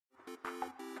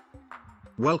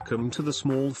Welcome to the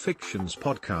Small Fictions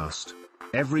podcast.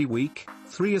 Every week,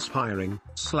 3 aspiring,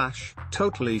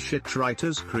 totally shit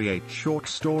writers create short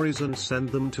stories and send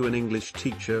them to an English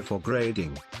teacher for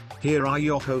grading. Here are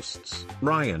your hosts,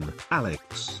 Ryan,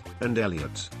 Alex, and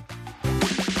Elliot.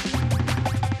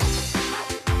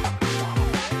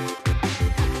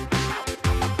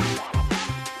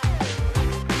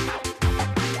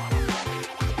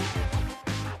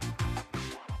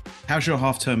 How's your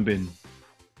half-term been?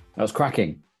 That was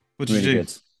cracking. What did you do?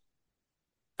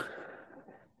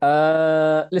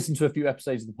 Good. Listen to a few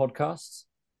episodes of the podcast.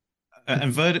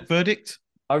 And verdict?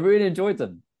 I really enjoyed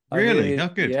them. Really? How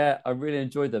good? Yeah, I really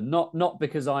enjoyed them. Not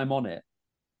because I'm on it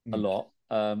a lot.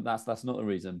 That's not the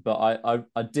reason. But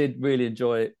I did really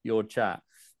enjoy your chat.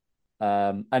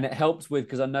 And it helps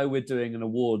because I know we're doing an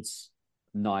awards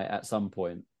night at some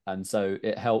point, and so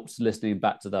it helps listening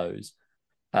back to those.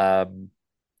 And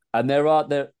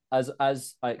there as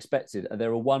I expected,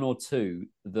 there are one or two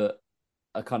that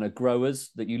are kind of growers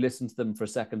that you listen to them for a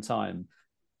second time,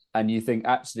 and you think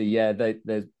actually, yeah,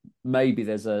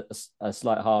 there's a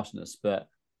slight harshness, but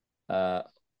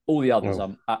all the others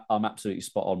I'm absolutely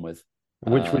spot on with.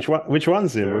 Which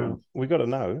ones? We got to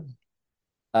know.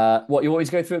 What, you want me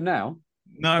to go through them now?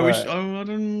 No, I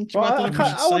don't.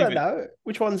 I want to know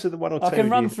which ones are the one or two. I can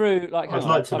run through. I'd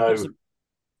like to know.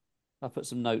 I'll put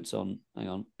some notes on. Hang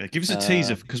on. Yeah, give us a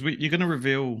teaser because you're going to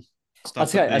reveal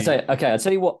stuff. I'll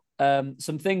tell you what.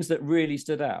 Some things that really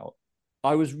stood out.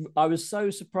 I was so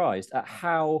surprised at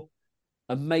how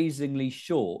amazingly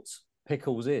short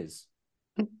Pickles is.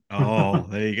 Oh,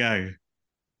 there you go.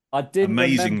 I didn't.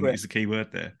 Amazing is the key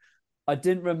word there. I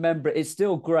didn't remember it. It's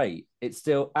still great. It's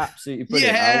still absolutely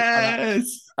brilliant.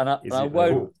 Yes. I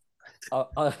won't.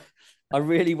 I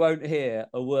really won't hear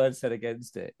a word said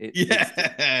against it.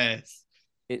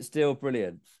 It's still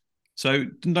brilliant. So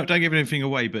don't give anything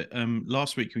away, but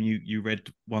last week when you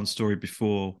read one story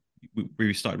before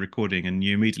we started recording and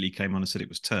you immediately came on and said it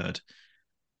was turd.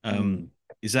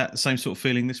 Is that the same sort of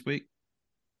feeling this week?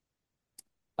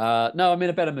 No, I'm in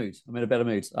a better mood.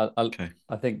 Okay.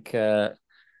 I think,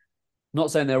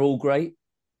 not saying they're all great,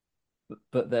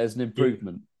 but there's an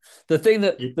improvement. The thing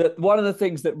that one of the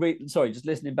things that just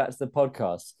listening back to the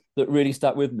podcast that really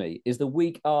stuck with me is the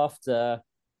week after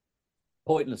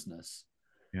Pointlessness.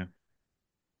 Yeah.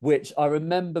 Which I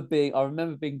remember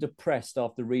being depressed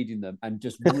after reading them and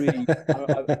just really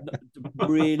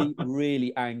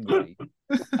really angry.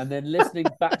 And then listening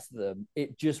back to them,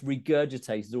 it just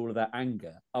regurgitated all of that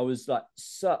anger. I was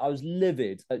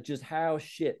livid at just how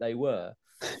shit they were.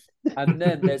 And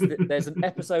then there's an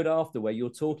episode after where you're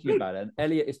talking about it, and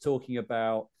Elliot is talking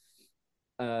about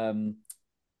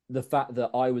the fact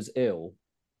that I was ill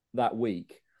that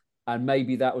week, and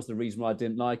maybe that was the reason why I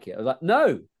didn't like it. I was like,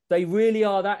 no, they really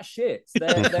are that shit.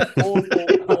 They're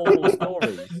awful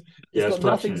stories. It's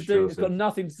got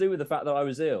nothing to do with the fact that I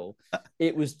was ill.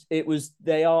 It was.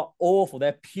 They are awful.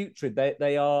 They're putrid.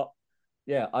 They are.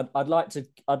 Yeah, I'd like to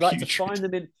find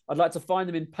them in. I'd like to find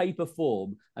them in paper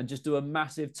form and just do a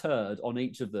massive turd on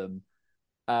each of them,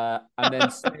 and then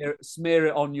smear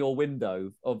it on your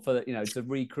window to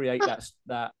recreate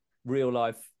that real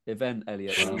life event.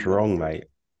 Elliot, strong mate.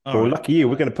 Well, lucky you.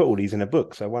 We're going to put all these in a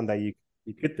book, so one day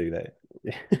you could do that.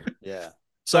 Yeah.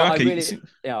 So I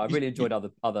really enjoyed other.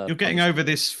 You're getting over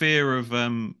this fear of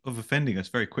offending us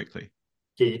very quickly.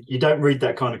 You don't read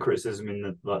that kind of criticism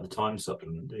in the Times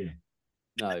supplement, do you?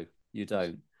 No, you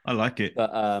don't. I like it,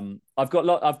 but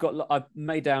I've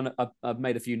made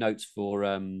a few notes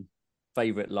for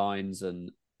favorite lines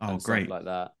and great stuff like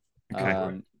that.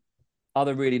 Okay.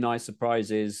 Other really nice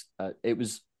surprises. It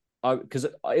was because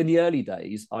in the early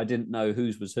days I didn't know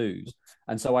whose was whose,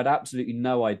 and so I'd absolutely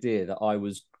no idea that I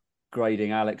was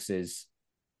grading Alex's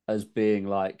as being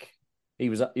like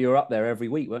you were up there every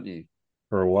week, weren't you?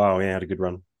 For a while, yeah, had a good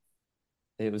run.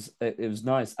 It was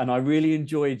nice, and I really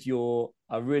enjoyed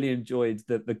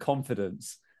the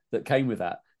confidence that came with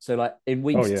that. So like in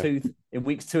weeks 2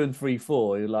 and 3,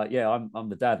 4, you're like, yeah, I'm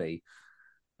the daddy,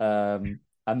 and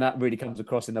that really comes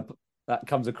across in the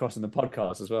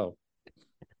podcast as well.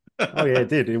 Oh yeah, it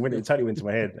did. It totally went to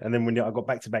my head, and then when I got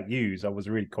back-to-back use, I was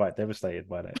really quite devastated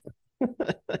by that.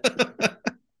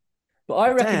 But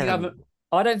I reckon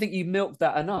I don't think you milked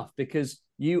that enough, because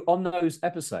you on those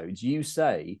episodes you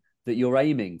say that you're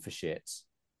aiming for shits,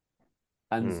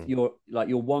 and you're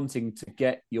wanting to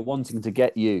get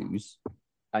used,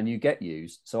 and you get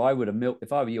used. So I would have milked,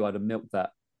 if I were you, I'd have milked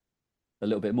that a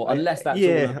little bit more, unless that's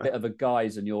all a bit of a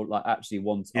guise and you're like actually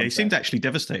wanting. Yeah, he seemed actually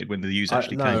devastated when the use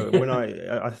actually came. When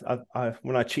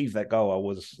I achieved that goal, I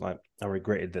was like, I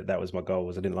regretted that was my goal.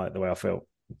 Was I didn't like the way I felt.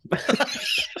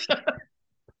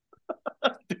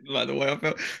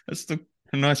 That's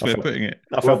a nice way of putting it.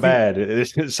 I felt bad.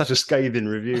 It's such a scathing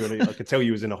review, and I could tell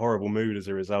you was in a horrible mood as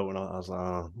a result. And I was like,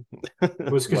 oh.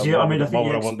 Well, it's because I mean, I think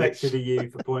you expected a U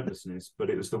for pointlessness, but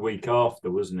it was the week after,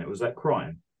 wasn't it? Was that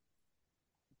crime?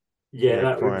 Yeah,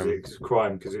 that crime. was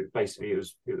crime because it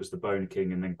was the Boner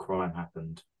King, and then crime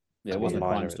happened. Yeah, it wasn't a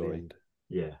crime story.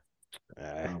 Yeah.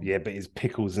 Yeah, but his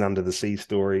Pickles and Under the Sea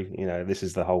story, this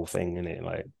is the whole thing, isn't it?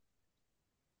 Like,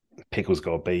 Pickles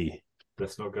got to be.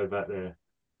 Let's not go back there.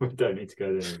 We don't need to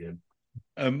go there again.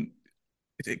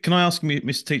 Can I ask,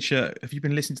 Mr. Teacher, have you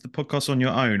been listening to the podcast on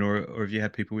your own, or have you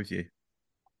had people with you?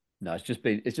 No, it's just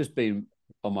been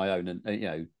on my own,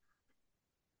 and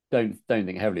don't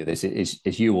think heavily of this.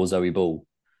 It's you or Zoe Ball.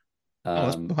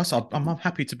 I'm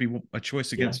happy to be a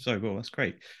choice against Zoe Ball. That's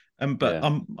great. But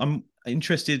yeah. I'm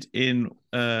interested in.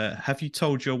 Have you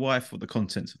told your wife what the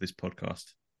contents of this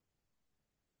podcast?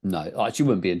 No, she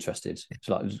wouldn't be interested.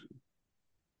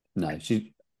 No,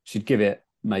 she'd give it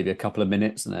maybe a couple of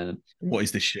minutes, and then what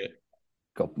is this shit?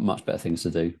 Got much better things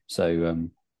to do. So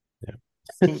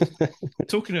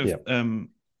talking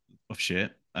of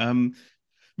shit,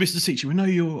 Mr. Teacher, we know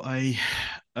you're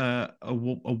a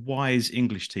wise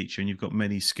English teacher, and you've got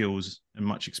many skills and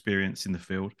much experience in the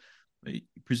field.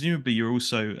 Presumably, you're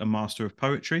also a master of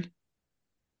poetry.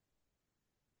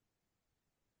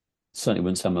 Certainly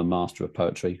wouldn't say I'm a master of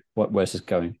poetry. Where's this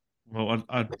going? Well,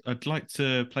 I'd like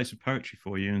to play some poetry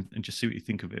for you and just see what you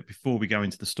think of it before we go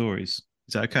into the stories.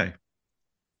 Is that okay?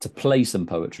 To play some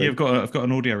poetry? Yeah, I've got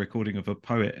an audio recording of a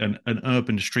poet, an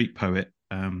urban street poet,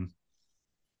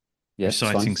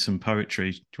 reciting some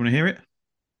poetry. Do you want to hear it?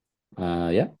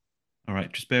 Yeah. All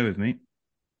right, just bear with me.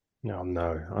 No,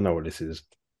 I know what this is.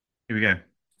 Here we go.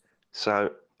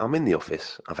 So I'm in the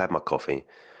office. I've had my coffee,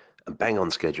 and bang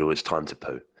on schedule. It's time to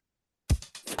poo.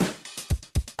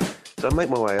 So I make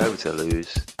my way over to the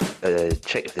loos,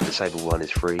 check if the disabled one is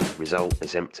free, result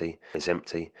is empty, is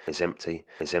empty, is empty,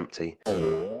 is empty,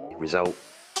 result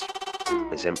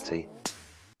is empty.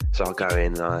 So I go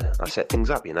in and I set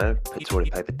things up, put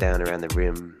toilet paper down around the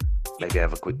rim, maybe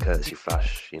have a quick courtesy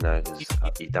flush, because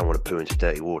you don't want to poo into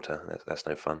dirty water, that's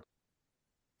no fun.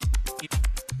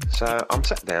 So I'm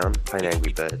sat down, playing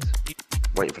Angry Birds,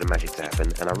 waiting for the magic to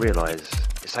happen, and I realise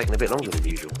it's taking a bit longer than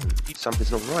usual.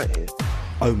 Something's not right here.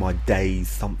 Oh my days,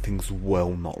 something's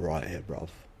well not right here, bruv.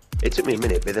 It took me a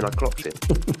minute, but then I clocked it.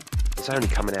 It's only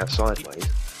coming out sideways.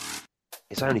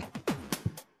 It's only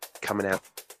coming out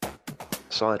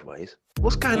sideways.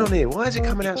 What's going on here? Why is it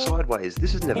coming out sideways?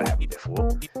 This has never happened before.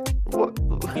 What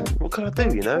can I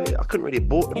do, I couldn't really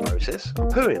abort the process. I'm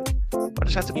pooing. I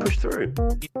just had to push through.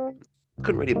 I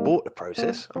couldn't really abort the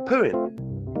process. I'm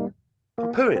pooing.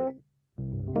 I'm pooing.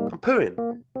 I'm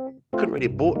pooing. I couldn't really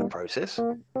abort the process.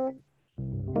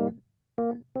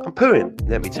 I'm pooing.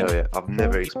 Let me tell you, I've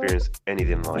never experienced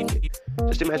anything like it.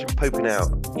 Just imagine pooping out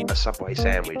a Subway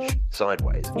sandwich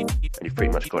sideways, and you've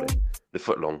pretty much got it. The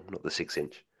foot long, not the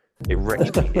 6-inch. It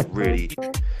wrecked me.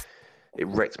 It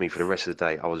wrecked me for the rest of the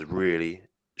day. I was really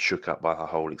shook up by the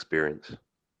whole experience.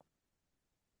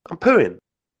 I'm pooing.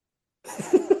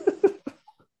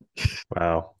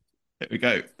 Wow. There we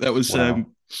go. That was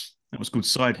called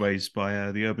Sideways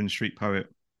by the urban street poet.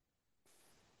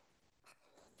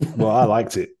 Well, I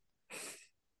liked it.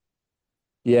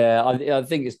 Yeah, I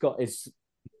think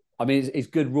it's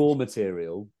good raw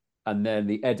material, and then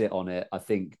the edit on it, I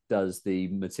think, does the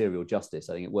material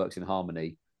justice. I think it works in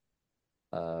harmony.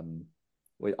 I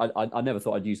never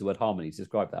thought I'd use the word harmony to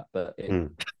describe that, but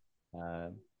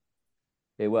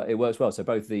it works well. So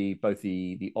both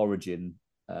the origin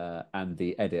and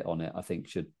the edit on it, I think,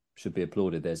 should be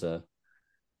applauded. There's a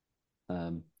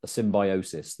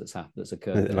symbiosis that's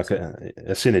occurred, like a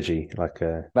synergy,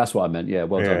 that's what I meant. Yeah,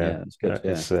 well done. Yeah, it's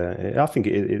good. I think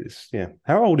it's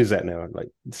How old is that now? Like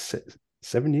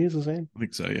 7 years or something? I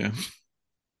think so. Yeah.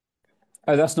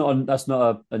 Oh, that's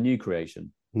not a new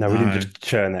creation. No, we didn't just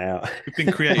churn that out. We've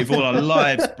been creative all our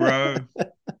lives, bro.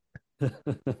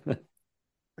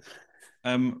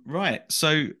 Right.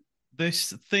 So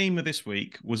this theme of this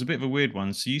week was a bit of a weird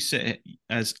one. So you set it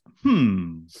as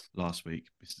last week,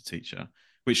 Mr. Teacher,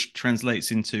 which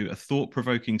translates into a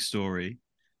thought-provoking story.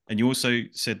 And you also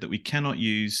said that we cannot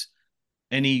use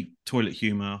any toilet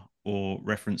humor or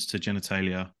reference to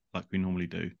genitalia like we normally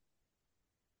do.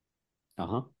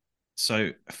 Uh-huh.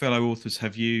 So, fellow authors,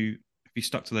 have you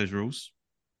stuck to those rules?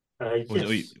 Yes.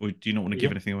 Or do you not want to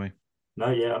give anything away? No,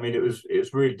 yeah. I mean, it was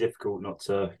really difficult not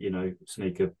to,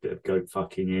 sneak a bit of goat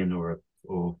fucking in or a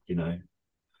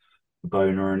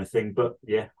bone or anything. But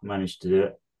yeah, I managed to do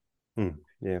it.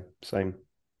 Yeah, same.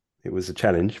 It was a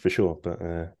challenge for sure, but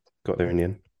got there in the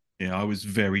end. Yeah, I was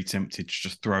very tempted to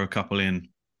just throw a couple in.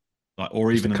 Like,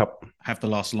 or Just a even couple. have the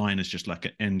last line as just like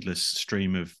an endless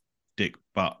stream of dick,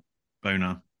 butt,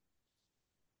 boner.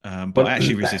 But I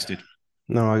actually resisted.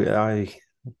 No, I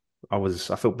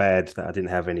felt bad that I didn't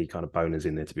have any kind of boners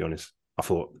in there, to be honest. I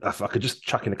thought if I could just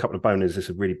chuck in a couple of boners, this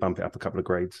would really bump it up a couple of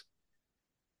grades.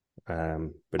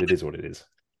 But it is what it is.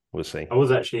 We'll see. I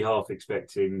was actually half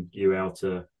expecting you, Al,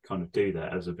 to kind of do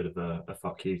that as a bit of a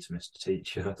fuck you to Mr.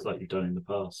 Teacher, like you've done in the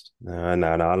past. No,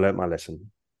 I learnt my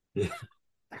lesson. Yeah.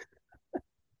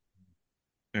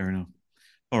 Fair enough.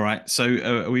 All right. So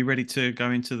are we ready to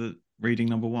go into the reading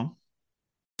number one?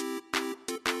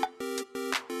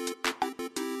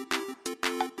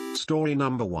 Story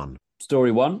number one.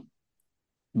 Story one,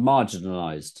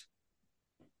 marginalized.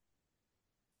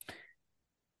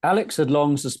 Alex had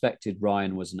long suspected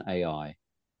Ryan was an AI,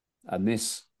 and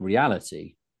this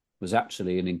reality was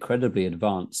actually an incredibly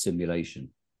advanced simulation.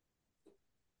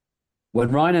 When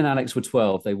Ryan and Alex were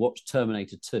 12, they watched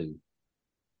Terminator 2.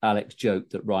 Alex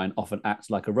joked that Ryan often acts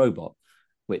like a robot,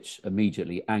 which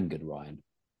immediately angered Ryan.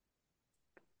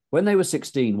 When they were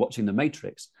 16, watching The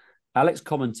Matrix, Alex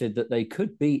commented that they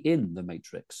could be in The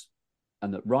Matrix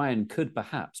and that Ryan could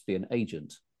perhaps be an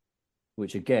agent,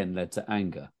 which again led to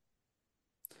anger.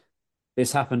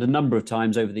 This happened a number of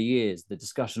times over the years, the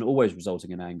discussion always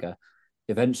resulting in anger.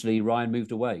 Eventually, Ryan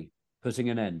moved away, putting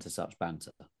an end to such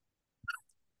banter.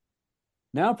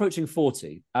 Now approaching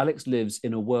 40, Alex lives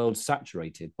in a world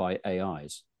saturated by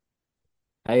AIs.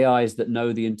 AIs that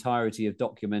know the entirety of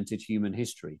documented human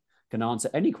history, can answer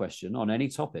any question on any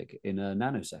topic in a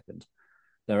nanosecond.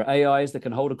 There are AIs that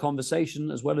can hold a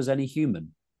conversation as well as any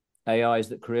human. AIs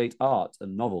that create art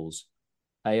and novels.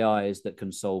 AIs that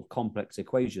can solve complex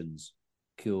equations,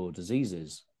 cure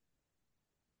diseases.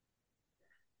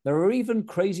 There are even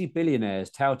crazy billionaires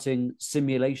touting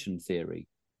simulation theory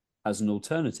as an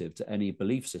alternative to any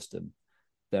belief system.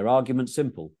 Their argument's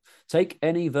simple. Take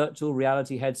any virtual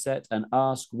reality headset and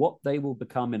ask what they will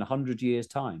become in 100 years'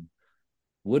 time.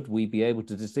 Would we be able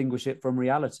to distinguish it from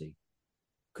reality?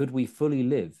 Could we fully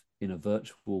live in a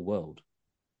virtual world?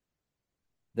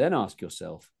 Then ask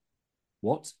yourself,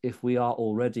 what if we are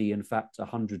already, in fact,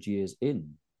 100 years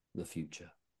in the future?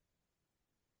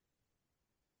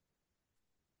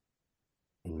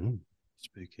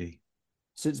 Spooky.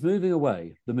 Since moving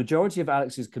away, the majority of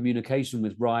Alex's communication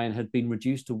with Ryan had been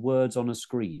reduced to words on a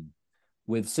screen.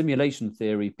 With simulation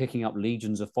theory picking up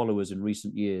legions of followers in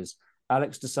recent years,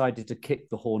 Alex decided to kick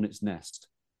the hornet's nest.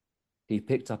 He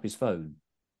picked up his phone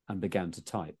and began to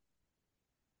type.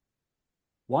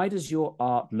 Why does your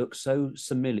art look so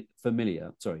similar?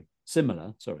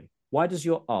 Why does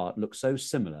your art look so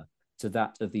similar to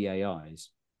that of the AIs?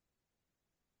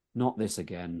 Not this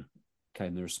again,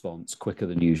 came the response, quicker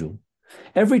than usual.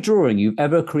 Every drawing you've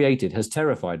ever created has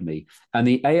terrified me, and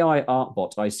the AI art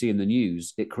bot I see in the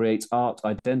news, it creates art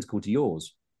identical to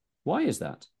yours. Why is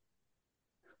that?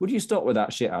 Would you stop with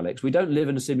that shit, Alex? We don't live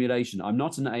in a simulation. I'm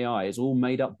not an AI. It's all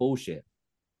made up bullshit.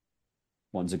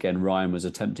 Once again, Ryan was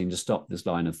attempting to stop this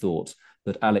line of thought,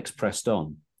 but Alex pressed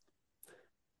on.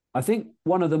 I think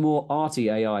one of the more arty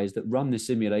AIs that run this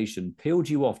simulation peeled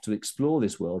you off to explore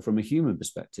this world from a human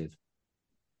perspective.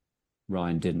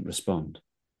 Ryan didn't respond.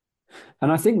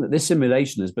 And I think that this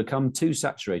simulation has become too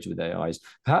saturated with AIs,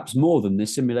 perhaps more than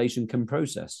this simulation can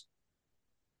process.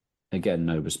 Again,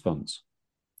 no response.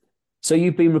 So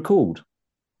you've been recalled,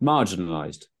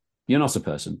 marginalized. You're not a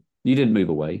person. You didn't move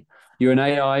away. You're an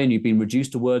AI and you've been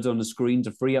reduced to words on the screen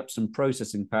to free up some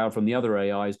processing power from the other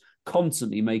AIs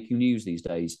constantly making news these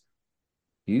days.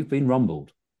 You've been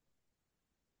rumbled.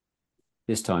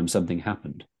 This time something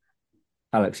happened.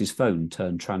 Alex's phone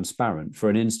turned transparent for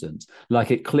an instant,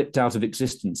 like it clipped out of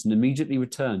existence and immediately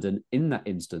returned, and in that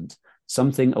instant,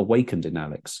 something awakened in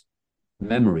Alex.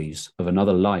 Memories of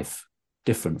another life,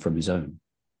 different from his own.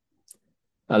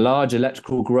 A large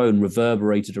electrical groan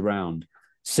reverberated around,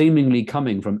 seemingly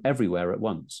coming from everywhere at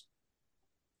once.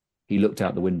 He looked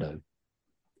out the window.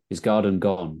 His garden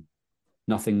gone,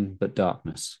 nothing but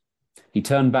darkness. He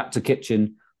turned back to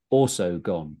kitchen, also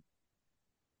gone.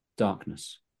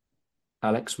 Darkness.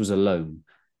 Alex was alone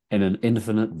in an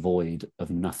infinite void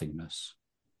of nothingness.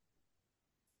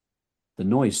 The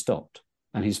noise stopped,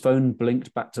 and his phone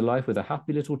blinked back to life with a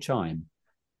happy little chime.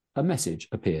 A message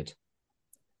appeared.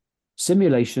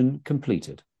 Simulation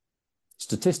completed.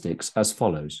 Statistics as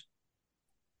follows.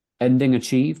 Ending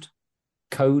achieved.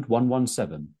 Code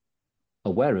 117.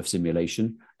 Aware of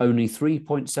simulation, only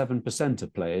 3.7%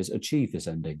 of players achieve this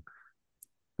ending.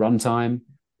 Runtime,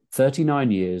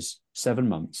 39 years, 7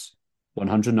 months,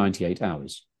 198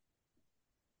 hours.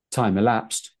 Time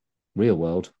elapsed, real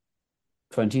world,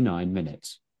 29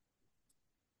 minutes.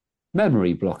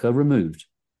 Memory blocker removed.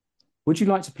 Would you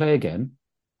like to play again?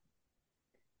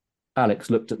 Alex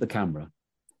looked at the camera.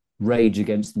 Rage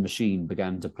Against the Machine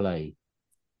began to play.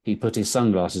 He put his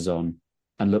sunglasses on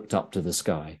and looked up to the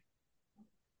sky.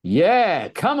 Yeah,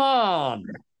 come on!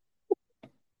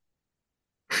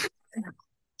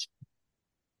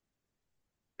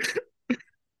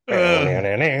 All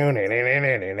right,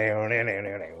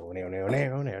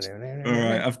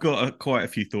 I've got quite a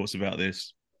few thoughts about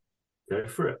this. Go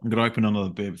for it. I'm going to open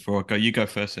another beer before I go. You go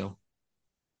first, El.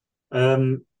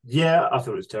 Yeah, I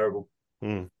thought it was terrible.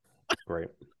 Great.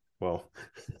 Well,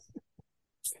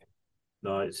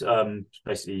 no, it's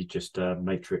basically just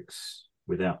Matrix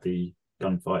without the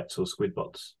gunfights or squid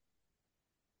bots.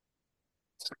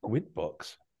 Squid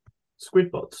box.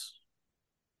 Squid bots.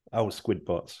 Oh, squid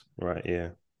bots. Right, yeah.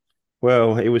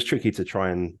 Well, it was tricky to try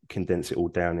and condense it all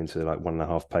down into like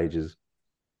 1.5 pages.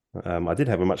 I did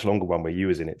have a much longer one where you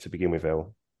was in it to begin with,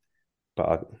 El,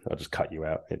 but I just cut you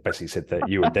out. It basically said that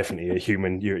you were definitely a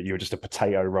human. You were just a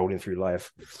potato rolling through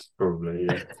life. Probably,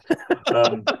 yeah.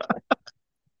 And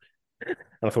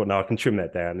I thought, no, I can trim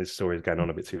that down. This story is going on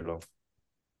a bit too long.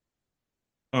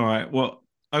 All right. Well,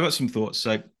 I got some thoughts.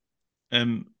 So,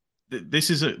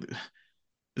 there's a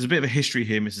bit of a history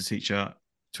here, Mr. Teacher,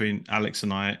 between Alex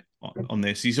and I on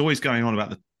this. He's always going on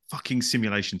about the fucking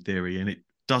simulation theory, and it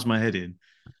does my head in.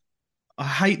 I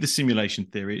hate the simulation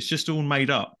theory. It's just all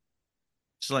made up.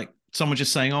 It's like someone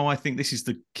just saying, "Oh, I think this is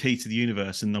the key to the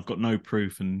universe," and I've got no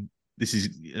proof, and this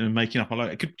is making up.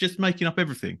 I could just making up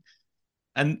everything.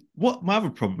 And what my other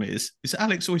problem is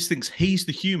Alex always thinks he's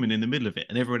the human in the middle of it,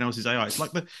 and everyone else is AI. It's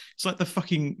like the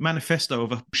fucking manifesto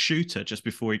of a shooter just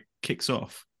before he kicks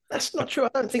off. That's not true. I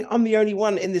don't think I'm the only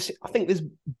one in this. I think there's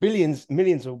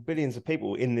millions or billions of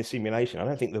people in this simulation. I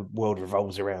don't think the world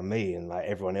revolves around me and like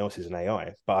everyone else is an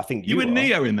AI. But I think you were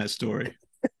Neo in that story.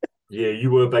 Yeah,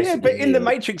 you were basically. Yeah, but in the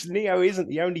Matrix, Neo isn't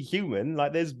the only human.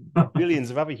 Like, there's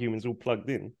billions of other humans all plugged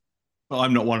in. Well,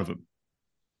 I'm not one of them.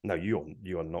 No, you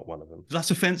are not one of them.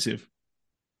 That's offensive.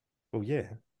 Well, yeah.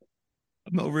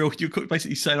 I'm not a real. You're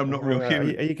basically saying I'm not real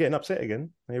human. Are you getting upset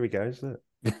again? Here we go. Is that?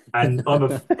 And I'm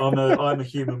a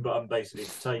human, but I'm basically a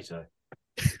potato.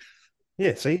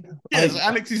 Yeah. See. Yes,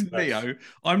 Alex is Neo.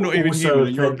 I'm not even human.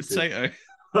 And you're a potato.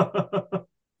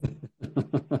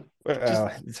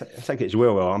 Take it as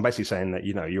well. I'm basically saying that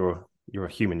you're a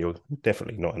human. You're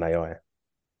definitely not an AI.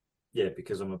 Yeah,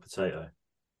 because I'm a potato.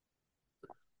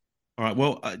 All right.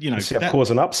 Well, See, I've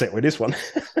caused an upset with this one.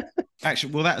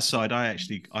 Actually, well, that aside, I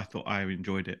thought I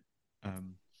enjoyed it. Not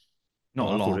a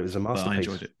lot. I thought it was a masterpiece. But I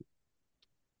enjoyed it.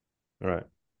 All right.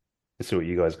 Let's see what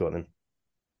you guys got then.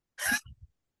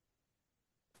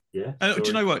 Yeah. Do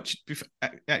you know what?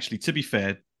 Actually, to be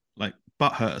fair, like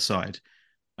butt hurt aside,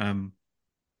 I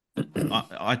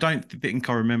don't think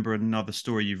I remember another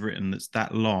story you've written that's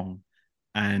that long,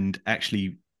 and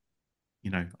actually,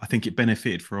 I think it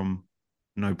benefited from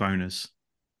no bonus.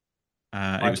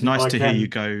 It was nice to hear you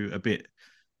go a bit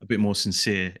more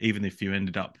sincere, even if you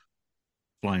ended up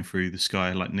flying through the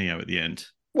sky like Neo at the end.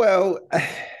 Well,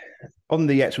 on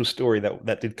the actual story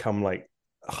that did come like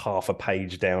half a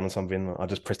page down or something, I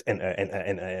just pressed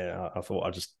enter. I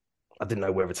thought I didn't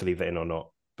know whether to leave that in or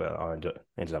not, but I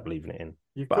ended up leaving it in.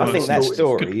 But I think that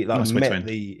story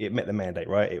met the mandate,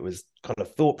 right? It was kind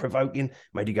of thought provoking,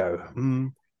 made you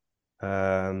go,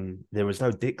 there was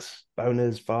no dicks,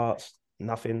 boners, farts,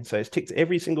 nothing. So it's ticked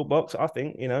every single box. I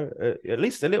think, at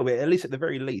least a little bit, at least at the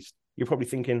very least, you're probably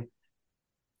thinking,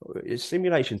 it's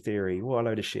simulation theory, what a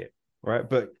load of shit, right?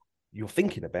 But you're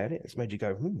thinking about it. It's made you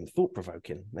go, thought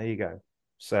provoking. There you go.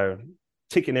 So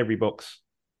ticking every box.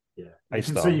 Yeah. You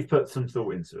can see you've put some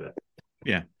thought into it.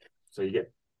 Yeah. So you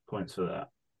get points for that.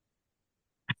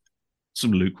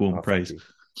 Some lukewarm praise.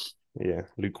 Yeah,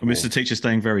 lukewarm. Mr. Teacher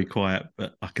staying very quiet,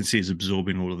 but I can see he's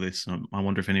absorbing all of this. I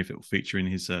wonder if any of it will feature in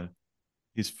his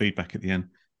feedback at the end.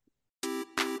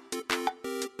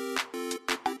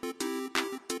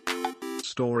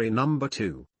 Story number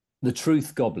 2. The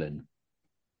Truth Goblin.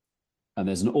 And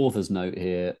there's an author's note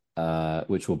here,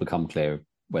 which will become clear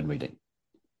when reading.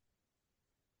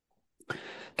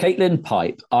 Caitlin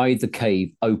Pipe eyed the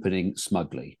cave opening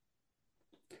smugly.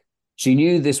 She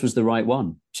knew this was the right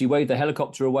one. She waved the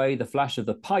helicopter away. The flash of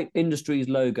the Pipe Industries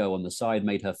logo on the side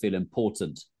made her feel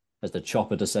important as the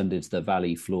chopper descended to the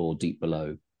valley floor deep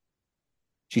below.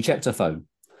 She checked her phone.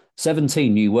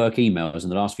 17 new work emails in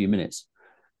the last few minutes.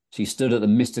 She stood at the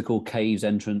mystical cave's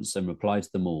entrance and replied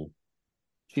to them all.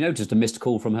 She noticed a missed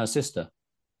call from her sister.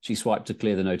 She swiped to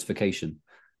clear the notification.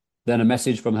 Then a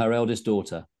message from her eldest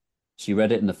daughter. She read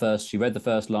the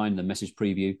first line, the message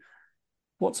preview.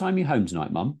 What time are you home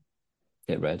tonight, Mum?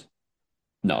 It read.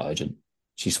 Not urgent.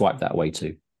 She swiped that away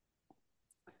too.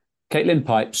 Caitlin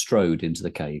Pipe strode into the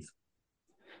cave.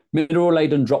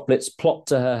 Mineral-laden droplets plopped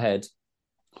to her head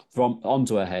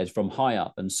onto her head from high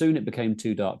up, and soon it became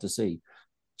too dark to see.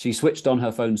 She switched on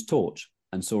her phone's torch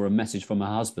and saw a message from her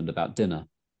husband about dinner.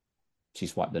 She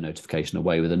swiped the notification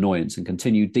away with annoyance and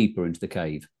continued deeper into the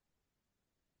cave.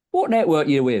 "What network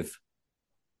you with?"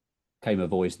 came a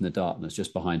voice in the darkness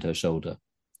just behind her shoulder.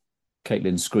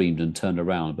 Caitlin screamed and turned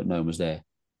around, but no one was there.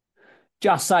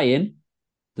 "Just saying,"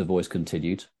 the voice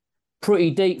continued.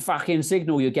 "Pretty deep fucking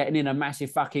signal you're getting in a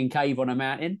massive fucking cave on a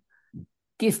mountain.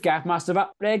 Gift Gaff must have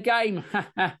upped their game.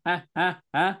 Ha, ha, ha, ha,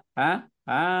 ha, ha,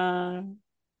 ha."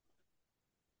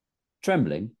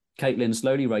 Trembling, Caitlin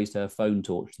slowly raised her phone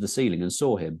torch to the ceiling and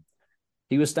saw him.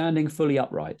 He was standing fully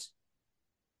upright,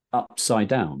 upside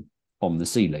down on the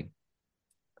ceiling,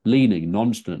 leaning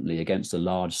nonchalantly against a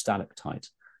large stalactite.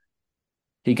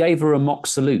 He gave her a mock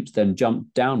salute, then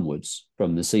jumped downwards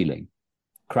from the ceiling,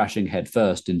 crashing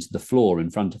headfirst into the floor in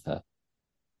front of her.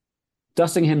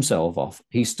 Dusting himself off,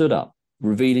 he stood up,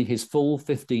 revealing his full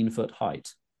 15-foot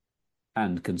height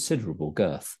and considerable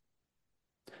girth.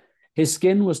 His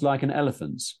skin was like an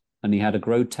elephant's, and he had a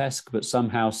grotesque but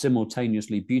somehow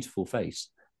simultaneously beautiful face,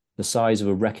 the size of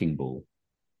a wrecking ball.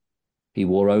 He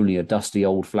wore only a dusty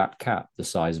old flat cap the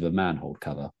size of a manhole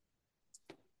cover.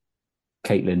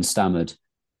 Caitlin stammered,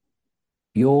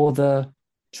 "You're the..."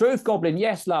 "Truth Goblin,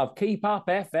 yes, love. Keep up,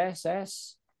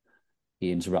 FSS,"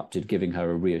 he interrupted, giving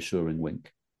her a reassuring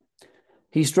wink.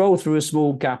 He strolled through a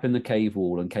small gap in the cave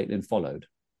wall, and Caitlin followed,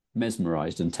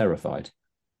 mesmerized and terrified.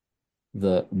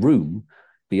 The room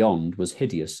beyond was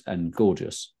hideous and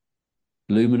gorgeous.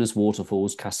 Luminous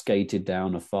waterfalls cascaded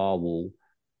down a far wall.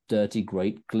 Dirty,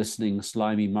 great, glistening,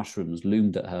 slimy mushrooms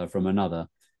loomed at her from another,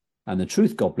 and the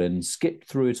Truth Goblin skipped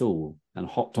through it all and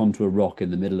hopped onto a rock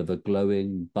in the middle of a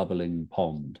glowing, bubbling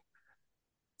pond.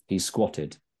 He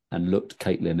squatted and looked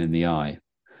Caitlin in the eye.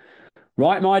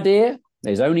 "Right, my dear,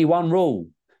 there's only one rule.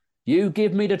 You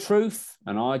give me the truth,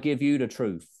 and I give you the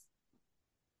truth."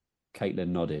 Caitlin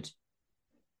nodded.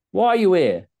 "Why are you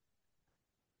here?"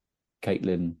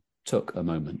 Caitlin took a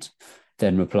moment,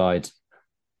 then replied,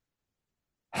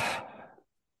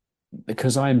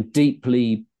 "Because I am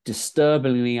deeply,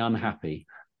 disturbingly unhappy,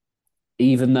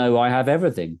 even though I have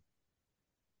everything.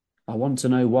 I want to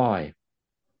know why."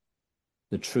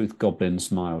 The Truth Goblin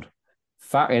smiled.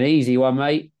 "Fucking easy one,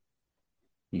 mate,"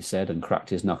 he said and cracked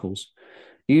his knuckles.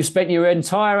 "You spent your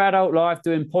entire adult life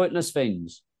doing pointless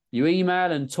things. You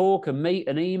email and talk and meet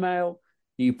and email.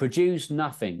 You produce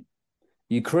nothing.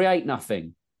 You create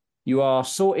nothing. You are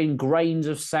sorting grains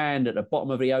of sand at the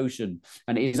bottom of the ocean,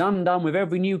 and it is undone with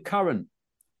every new current.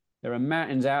 There are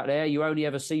mountains out there you only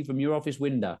ever see from your office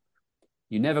window.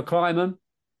 You never climb them.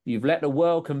 You've let the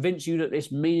world convince you that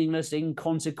this meaningless,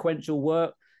 inconsequential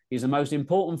work is the most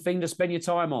important thing to spend your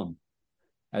time on.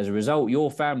 As a result,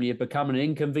 your family have become an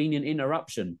inconvenient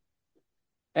interruption.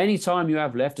 Any time you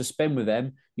have left to spend with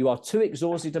them, you are too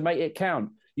exhausted to make it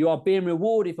count. You are being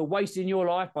rewarded for wasting your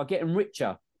life by getting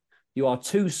richer. You are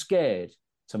too scared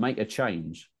to make a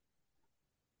change."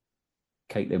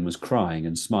 Caitlin was crying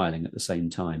and smiling at the same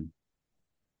time.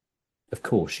 Of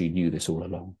course, she knew this all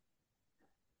along.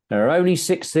 There are only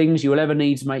 6 things you will ever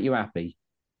need to make you happy: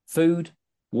 food,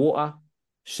 water,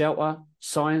 shelter,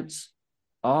 science,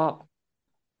 art,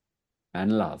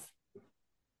 and love.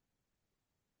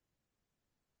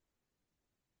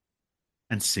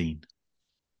 And scene.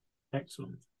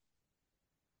 Excellent.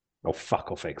 Oh,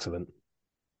 fuck off, excellent.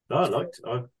 No, I liked it.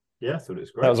 I thought it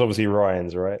was great. That was obviously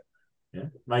Ryan's, right? Yeah,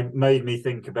 made me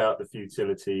think about the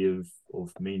futility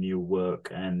of menial work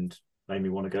and made me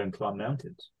want to go and climb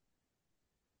mountains.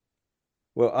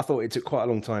 Well, I thought it took quite a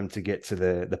long time to get to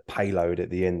the payload at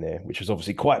the end there, which was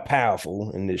obviously quite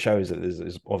powerful, and it shows that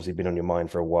there's obviously been on your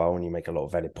mind for a while, and you make a lot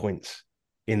of valid points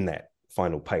in that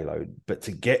final payload. But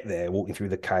to get there, walking through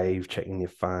the cave, checking your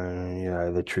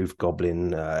phone, the Truth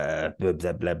Goblin, blah, blah,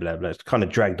 blah, blah, blah, it's kind of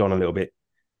dragged on a little bit.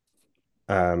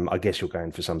 I guess you're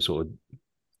going for some sort of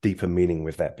deeper meaning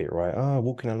with that bit, right? Oh,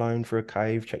 walking alone through a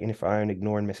cave, checking your phone,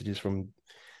 ignoring messages from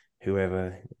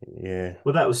whoever. Yeah.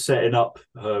 Well, that was setting up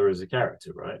her as a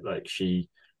character, right? Like, she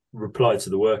replied to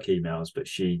the work emails, but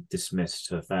she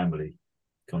dismissed her family.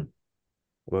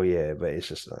 Well, yeah, but it's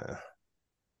just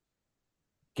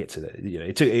get to the.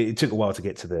 It took a while to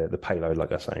get to the payload,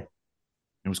 like I say.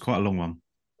 It was quite a long one.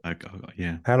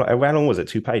 Yeah. How long was it?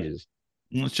 2 pages.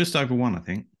 Well, it's just over 1, I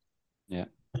think. Yeah.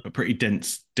 A pretty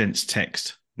dense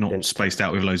text, not spaced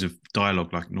out with loads of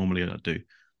dialogue like normally I do.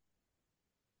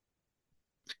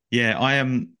 Yeah,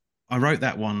 I wrote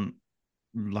that one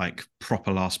like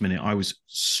proper last minute. I was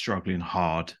struggling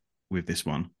hard with this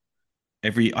one. I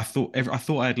thought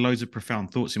I had loads of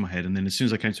profound thoughts in my head, and then as soon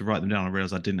as I came to write them down, I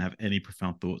realized I didn't have any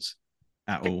profound thoughts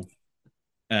at all.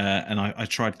 And I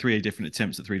tried 3 different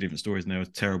attempts at 3 different stories, and they were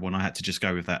terrible. And I had to just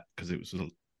go with that because it was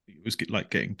like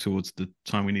getting towards the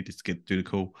time we needed to do the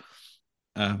call.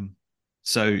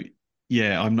 So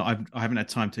yeah, I haven't had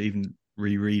time to even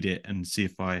reread it and see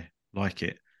if I like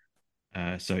it.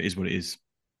 So it is what it is.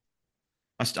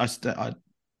 I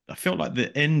felt like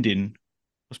the ending.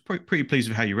 I was pretty pleased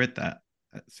with how you read that.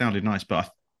 It sounded nice, but I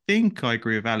think I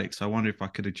agree with Alex. I wonder if I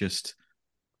could have just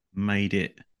made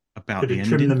it about Could the have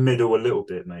trimmed the ending. middle a little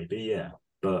bit, maybe, yeah.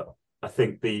 But I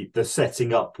think the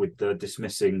setting up with the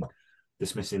dismissing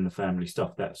the family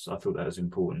stuff, I thought that was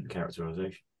important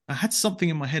characterization. I had something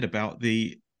in my head about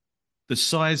the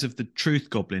size of the truth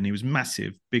goblin. He was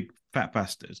massive, big, fat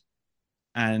bastard,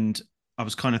 and I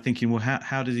was kind of thinking, well,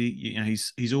 how does he? You know,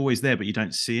 he's always there, but you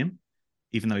don't see him,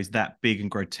 even though he's that big and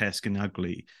grotesque and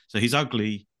ugly. So he's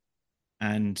ugly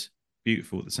and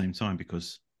beautiful at the same time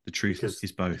because the truth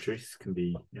is both. The truth can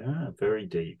be very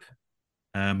deep.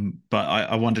 But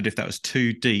I wondered if that was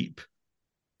too deep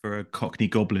for a Cockney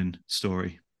goblin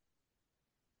story.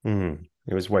 It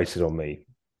was wasted on me.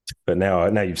 But now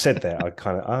you've said that, I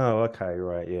kind of, okay,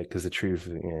 right, yeah, because the truth,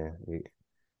 yeah.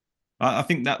 I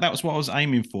think that was what I was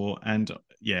aiming for, and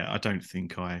yeah, I don't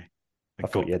think I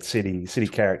thought you had silly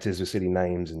characters with silly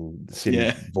names and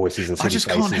silly voices and silly I just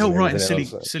faces can't help writing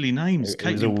else. silly names.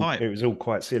 It was all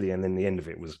quite silly, and then the end of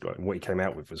it was what he came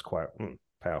out with was quite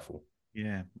powerful.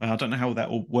 Yeah, I don't know how that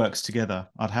all works together.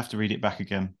 I'd have to read it back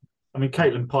again. I mean,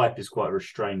 Caitlin Pipe is quite a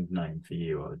restrained name for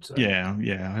you, I would say.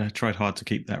 Yeah. I tried hard to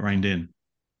keep that reined in.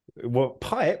 What,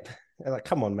 Pipe? Like,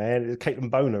 come on, man. Caitlin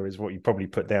Boner is what you probably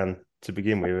put down to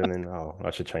begin with, and then I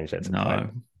should change that to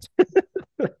Pipe.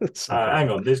 Hang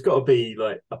on, there's got to be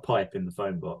like a pipe in the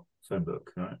phone book,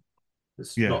 right?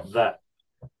 It's not that.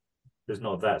 There's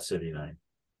not that silly name.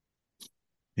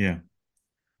 Yeah.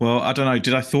 Well, I don't know.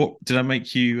 Did I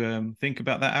make you think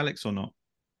about that, Alex, or not?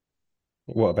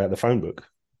 What about the phone book?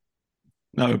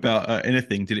 No, about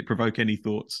anything. Did it provoke any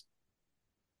thoughts?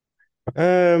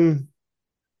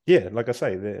 Yeah, like I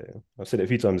say, I've said it a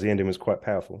few times. The ending was quite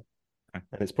powerful,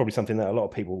 and it's probably something that a lot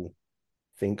of people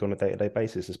think on a day-to-day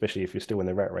basis, especially if you're still in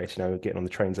the rat race, getting on the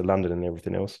trains to London and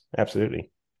everything else.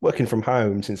 Absolutely. Working from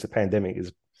home since the pandemic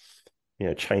has,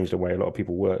 changed the way a lot of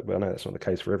people work, but I know that's not the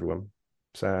case for everyone.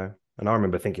 So, and I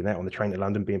remember thinking that on the train to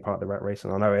London, being part of the rat race,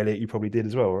 and I know, Elliot, you probably did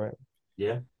as well, right?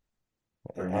 Yeah.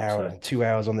 An hour, 2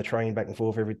 hours on the train back and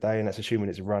forth every day, and that's assuming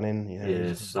it's running.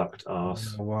 Yeah, sucked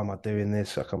ass. Why am I doing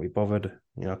this? I can't be bothered.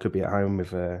 I could be at home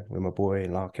with my boy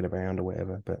and larking around or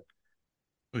whatever, but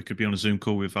we could be on a Zoom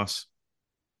call with us.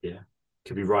 Yeah,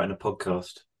 could be writing a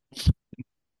podcast.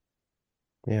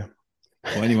 Yeah.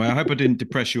 Well, anyway, I hope I didn't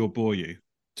depress you or bore you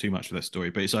too much with that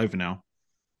story, but it's over now.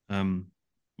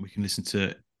 We can listen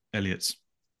to Elliot's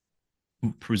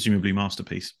presumably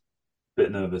masterpiece.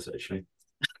 Bit nervous, actually.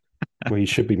 Well, you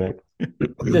should be, mate.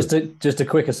 Just a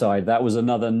quick aside. That was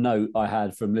another note I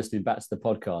had from listening back to the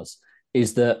podcast.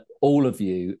 Is that all of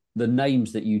you, the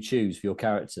names that you choose for your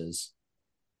characters?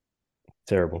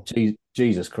 Terrible.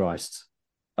 Jesus Christ!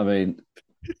 I mean,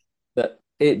 that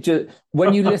it just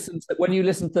when you listen to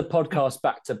the podcast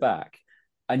back to back,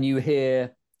 and you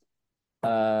hear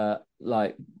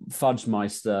like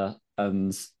Fudgemeister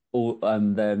and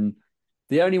then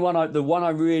the one I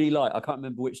really like, I can't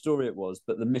remember which story it was,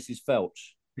 but the Mrs.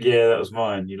 Felch. Yeah, that was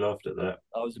mine. You laughed at that.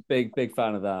 I was a big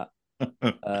fan of that.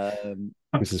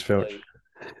 Mrs. Felch.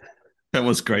 That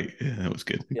was great. Yeah, that was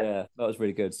good. Yeah, that was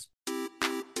really good.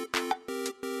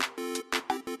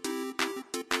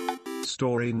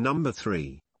 Story number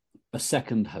 3. A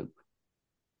Second Hope.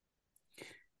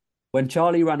 When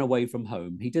Charlie ran away from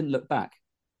home, he didn't look back.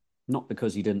 Not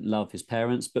because he didn't love his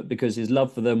parents, but because his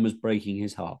love for them was breaking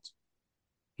his heart.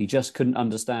 He just couldn't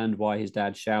understand why his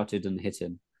dad shouted and hit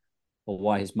him, or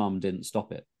why his mum didn't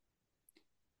stop it.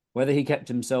 Whether he kept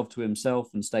himself to himself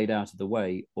and stayed out of the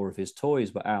way, or if his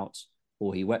toys were out,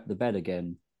 or he wet the bed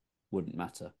again, wouldn't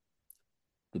matter.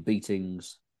 The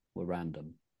beatings were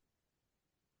random.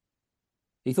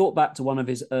 He thought back to one of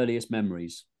his earliest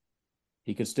memories.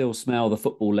 He could still smell the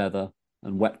football leather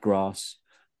and wet grass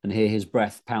and hear his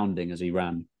breath pounding as he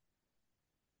ran.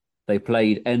 They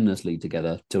played endlessly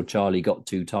together till Charlie got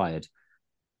too tired,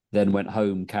 then went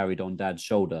home carried on Dad's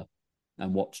shoulder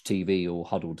and watched TV all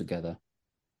huddled together.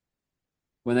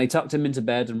 When they tucked him into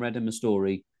bed and read him a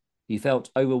story, he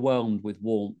felt overwhelmed with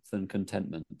warmth and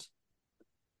contentment.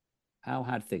 How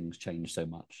had things changed so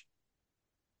much?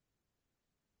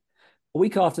 A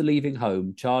week after leaving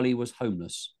home, Charlie was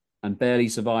homeless and barely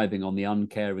surviving on the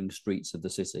uncaring streets of the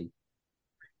city.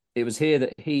 It was here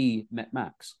that he met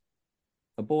Max,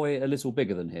 a boy a little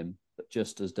bigger than him, but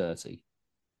just as dirty.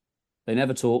 They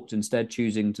never talked, instead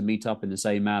choosing to meet up in the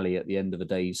same alley at the end of a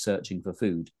day's searching for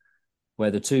food,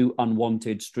 where the two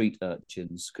unwanted street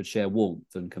urchins could share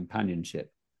warmth and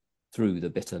companionship through the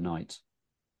bitter night.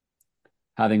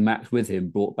 Having Max with him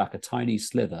brought back a tiny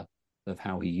slither of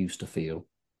how he used to feel.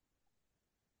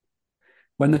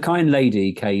 When the kind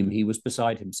lady came, he was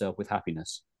beside himself with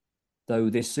happiness, though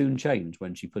this soon changed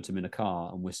when she put him in a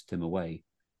car and whisked him away.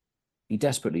 He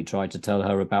desperately tried to tell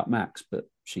her about Max, but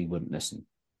she wouldn't listen.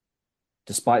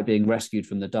 Despite being rescued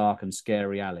from the dark and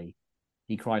scary alley,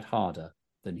 he cried harder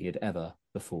than he had ever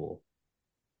before.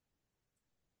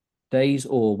 Days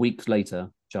or weeks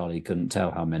later, Charlie couldn't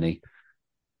tell how many,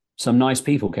 some nice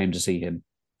people came to see him.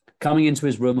 Coming into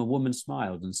his room, a woman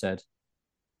smiled and said,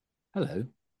 "Hello,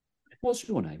 what's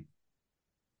your name?"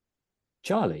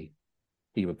 "Charlie,"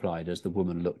 he replied as the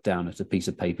woman looked down at a piece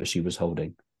of paper she was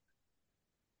holding.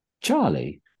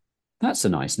 "Charlie? That's a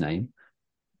nice name.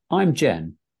 I'm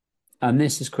Jen, and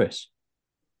this is Chris."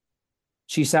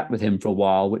 She sat with him for a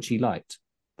while, which he liked,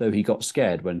 though he got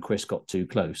scared when Chris got too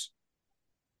close.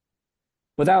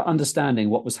 Without understanding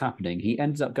what was happening, he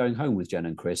ended up going home with Jen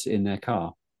and Chris in their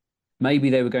car. Maybe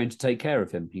they were going to take care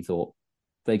of him, he thought.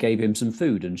 They gave him some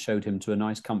food and showed him to a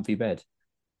nice comfy bed.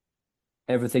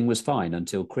 Everything was fine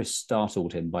until Chris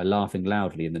startled him by laughing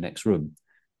loudly in the next room,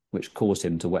 which caused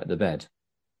him to wet the bed.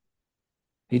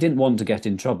 He didn't want to get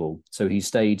in trouble, so he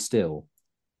stayed still,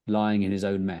 lying in his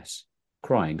own mess,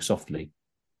 crying softly.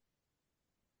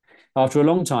 After a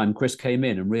long time, Chris came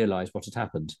in and realised what had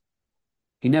happened.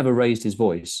 He never raised his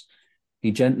voice.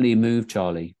 He gently moved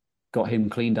Charlie, got him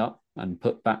cleaned up and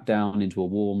put back down into a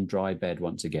warm, dry bed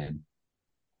once again.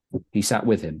 He sat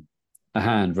with him, a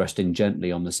hand resting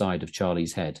gently on the side of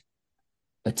Charlie's head,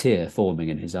 a tear forming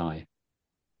in his eye.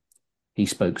 He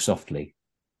spoke softly.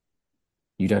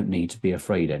 "You don't need to be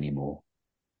afraid anymore.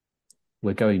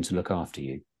 We're going to look after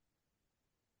you.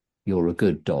 You're a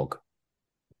good dog."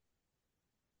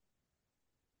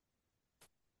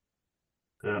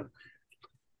 Yeah.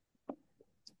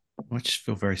 I just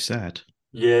feel very sad.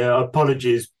 Yeah,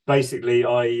 apologies. Basically,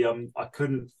 I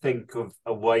couldn't think of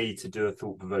a way to do a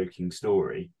thought-provoking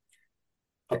story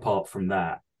apart from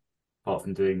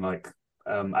doing like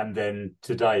and then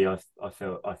today I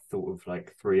thought of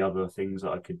like 3 other things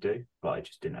that I could do, but I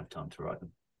just didn't have time to write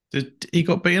them. Did he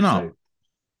got beaten up? So,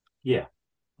 yeah.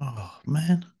 Oh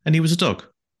man. And he was a dog.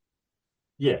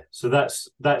 Yeah, so that's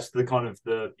the kind of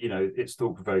it's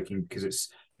thought-provoking because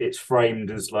it's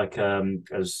framed as like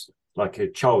a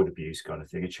child abuse kind of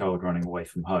thing, a child running away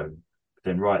from home. But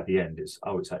then right at the end, it's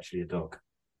actually a dog.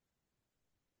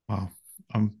 Wow.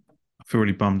 I feel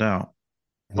really bummed out.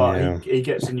 But Yeah. he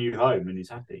gets a new home and he's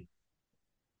happy.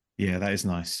 Yeah, that is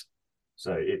nice.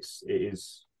 So it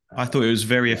is. I thought it was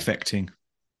very affecting.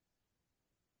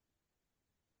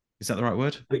 Is that the right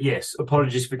word? But yes,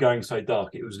 apologies for going so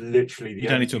dark. It was literally the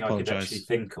only thing I could actually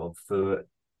think of for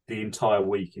the entire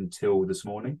week until this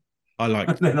morning. I like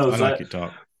it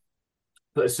dark.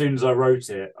 But as soon as I wrote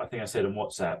it, I think I said on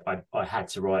WhatsApp, I had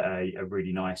to write a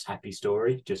really nice, happy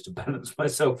story just to balance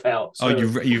myself out. So,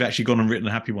 you've actually gone and written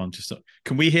a happy one.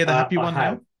 Can we hear the happy one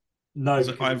now? No,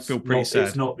 I feel pretty sad.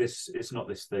 It's not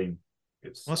this theme.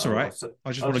 That's all right.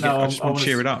 I just want to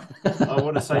cheer it up. I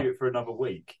want to save it for another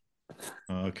week.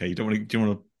 Oh, okay, do you want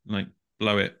to like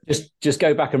blow it? Just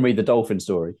go back and read the dolphin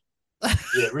story.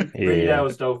 Yeah, read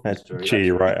ours dolphin story. Cheer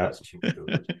you right up.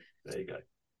 There you go.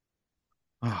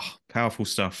 Oh, powerful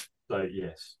stuff. So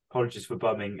yes, apologies for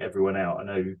bumming everyone out. I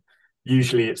know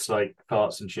usually it's like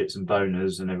farts and shits and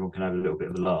boners and everyone can have a little bit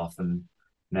of a laugh, and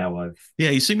now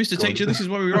you see, Mr. Teacher, this is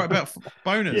why we write about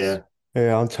boners.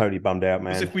 Yeah, I'm totally bummed out,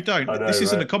 man. Because if we don't, this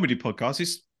isn't a comedy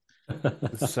podcast.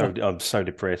 I'm so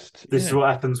depressed. This is what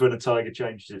happens when a tiger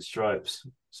changes its stripes.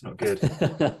 It's not good.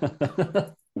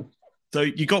 So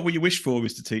you got what you wished for,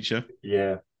 Mr. Teacher.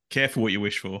 Yeah. Careful what you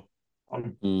wish for.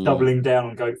 I'm doubling down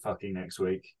on goat fucking next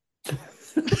week.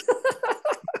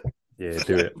 Yeah,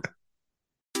 do it.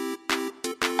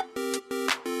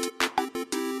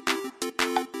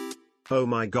 Oh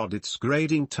my god, it's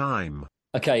grading time.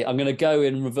 Okay, I'm going to go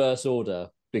in reverse order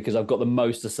because I've got the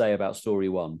most to say about story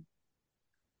 1.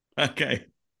 Okay.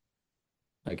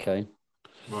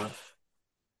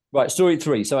 Right, story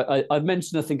 3. So I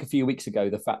mentioned, I think, a few weeks ago,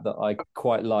 the fact that I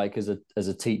quite like as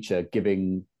a teacher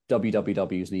giving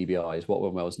WWWs and EBIs, what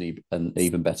went wells and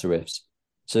even better ifs.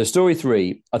 So story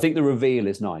 3, I think the reveal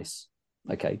is nice.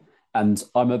 Okay, and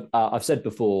I've said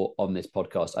before on this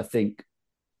podcast, I think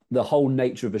the whole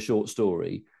nature of a short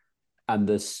story And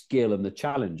the skill and the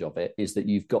challenge of it is that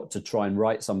you've got to try and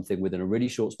write something within a really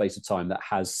short space of time that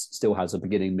still has a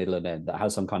beginning, middle, and end, that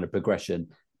has some kind of progression,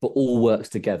 but all works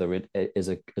together as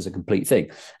a complete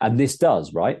thing. And this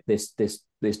does, right? This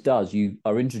does. You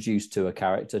are introduced to a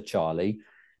character, Charlie.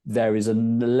 There is a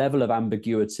level of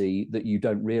ambiguity that you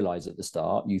don't realize at the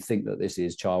start. You think that this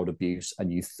is child abuse,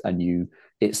 and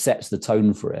it sets the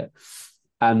tone for it.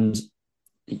 And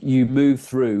you move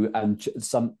through, and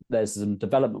there's some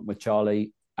development with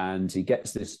Charlie, and he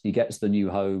gets the new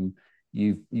home.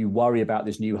 You worry about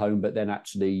this new home, but then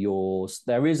actually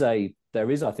there is I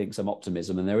think some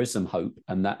optimism, and there is some hope,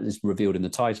 and that is revealed in the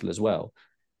title as well,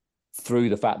 through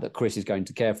the fact that Chris is going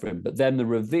to care for him. But then the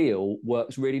reveal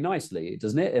works really nicely,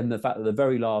 doesn't it? And the fact that the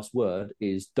very last word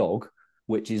is dog,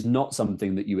 which is not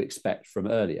something that you expect from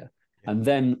earlier. And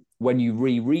then when you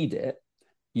reread it,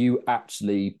 you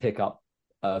actually pick up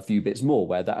a few bits more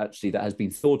where that has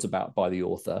been thought about by the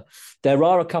author. There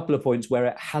are a couple of points where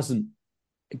it hasn't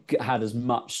had as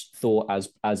much thought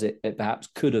as it perhaps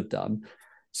could have done.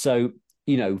 So,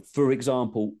 for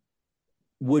example,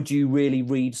 would you really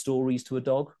read stories to a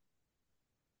dog?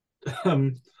 I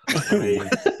mean, I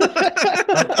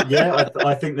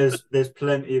think there's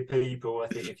plenty of people. I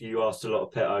think if you asked a lot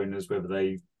of pet owners whether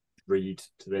they read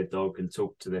to their dog and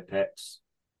talk to their pets,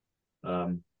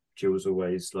 Jill's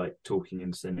always like talking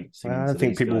and singing. I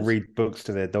think people read books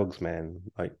to their dogs, man.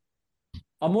 Like,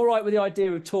 I'm all right with the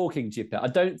idea of talking to your pet. I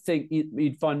don't think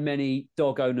you'd find many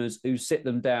dog owners who sit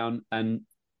them down and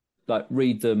like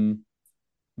read them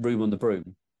Room on the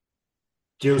Broom.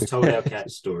 Jill's told our cat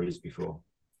stories before,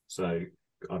 so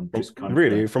I'm just kind of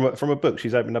really from a book.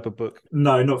 She's opened up a book.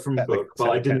 No, not from a book, but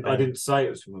I didn't say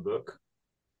it was from a book.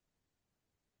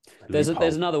 There's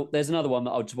another one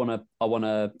that I want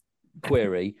to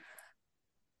query.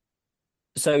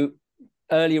 So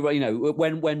earlier,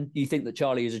 when you think that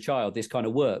Charlie is a child, this kind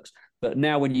of works. But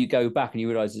now when you go back and you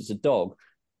realize it's a dog,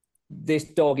 this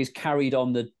dog is carried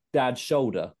on the dad's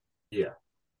shoulder. Yeah.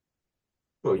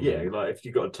 Well, yeah, like if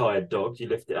you've got a tired dog, you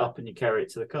lift it up and you carry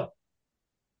it to the car.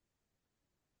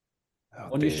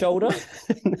 On your shoulder?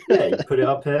 Yeah, you put it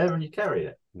up there and you carry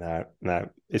it. No,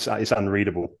 it's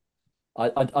unreadable. I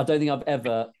don't think I've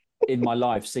ever in my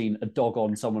life seen a dog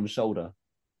on someone's shoulder.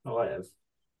 Oh, I have.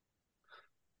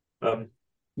 Right,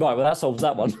 well, that solves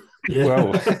that one. Yeah. Well,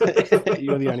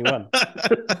 you're the only one.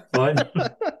 Fine.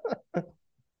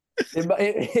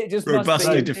 It just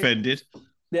robustly must be, defended.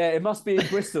 It must be in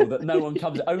Bristol that no one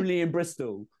comes. Only in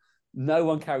Bristol, no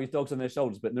one carries dogs on their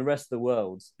shoulders, but in the rest of the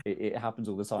world, it happens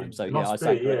all the time. So it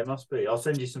must be. I'll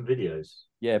send you some videos.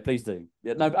 Yeah, please do.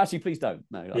 Yeah, no, actually, please don't.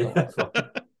 No.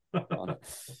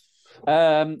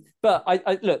 Yeah, but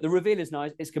I look, the reveal is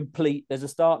nice. It's complete. There's a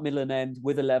start, middle, and end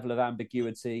with a level of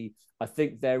ambiguity. I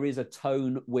think there is a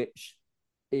tone which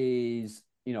is,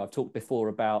 I've talked before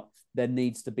about there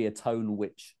needs to be a tone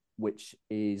which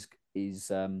is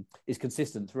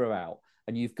consistent throughout,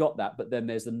 and you've got that. But then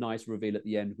there's a nice reveal at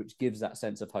the end which gives that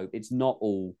sense of hope. It's not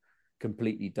all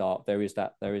completely dark. There is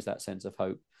that sense of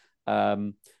hope.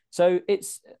 So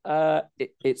it's a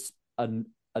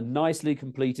nicely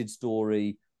completed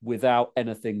story without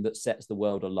anything that sets the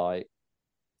world alight.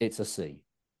 It's a C.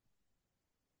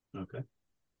 Okay.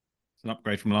 It's an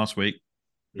upgrade from last week.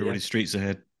 We're already streets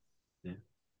ahead. Yeah.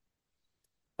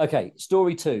 Okay,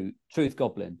 story 2, Truth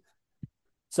Goblin.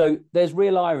 So there's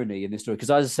real irony in this story because,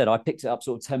 as I said, I picked it up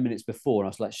sort of 10 minutes before, and I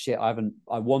was like, shit, I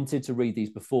wanted to read these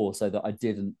before so that I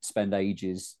didn't spend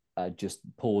ages just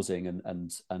pausing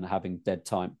and having dead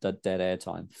air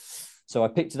time. So I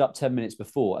picked it up 10 minutes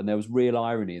before, and there was real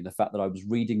irony in the fact that I was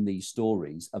reading these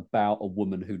stories about a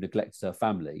woman who neglected her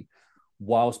family,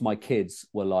 whilst my kids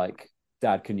were like,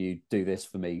 Dad, can you do this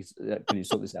for me? Can you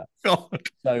sort this out? God.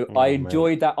 So I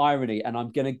enjoyed that irony, and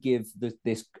I'm going to give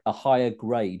this a higher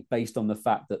grade based on the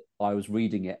fact that I was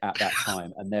reading it at that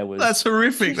time, and there was That's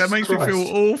horrific. That makes me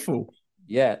feel awful.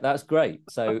 Yeah, that's great.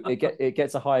 So it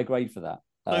gets a higher grade for that.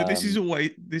 No,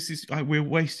 we're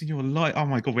wasting your life. Oh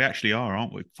my God, we actually are,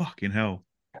 aren't we? Fucking hell.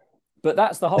 But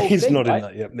that's the whole He's thing, nodding right?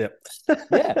 that. Yep.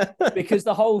 Yeah, because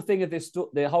the whole thing of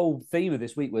the whole theme of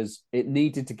this week was it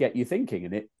needed to get you thinking,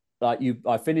 and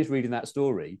I finished reading that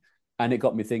story, and it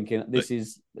got me thinking. Got you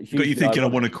thinking I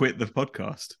want to quit the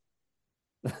podcast.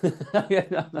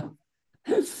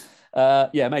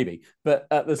 Yeah, maybe. But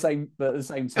at the same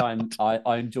time,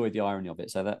 I enjoyed the irony of it,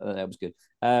 so that was good.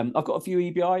 I've got a few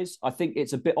EBIs. I think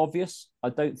it's a bit obvious. I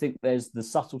don't think there's the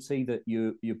subtlety that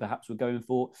you perhaps were going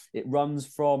for. It runs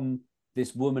from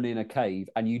this woman in a cave,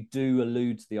 and you do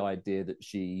allude to the idea that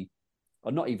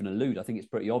or not even allude. I think it's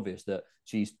pretty obvious that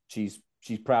she's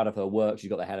proud of her work. She's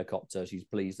got the helicopter. She's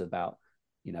pleased about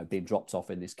being dropped off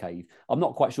in this cave. I'm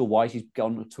not quite sure why she's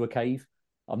gone to a cave.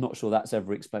 I'm not sure that's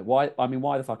ever explained. Why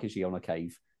the fuck is she on a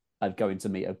cave and going to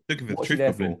meet her? Looking for the What's she truth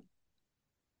there goblin. for?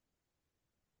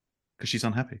 Because she's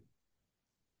unhappy.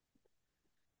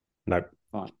 No.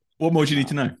 Right. What more do you need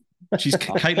to know? She's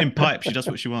Caitlin Pipe. She does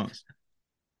what she wants.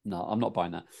 No, I'm not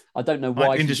buying that. I don't know why.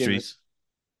 Pipe Industries.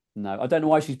 No, I don't know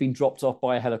why she's been dropped off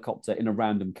by a helicopter in a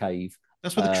random cave.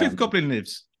 That's where the truth goblin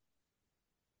lives.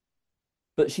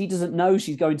 But she doesn't know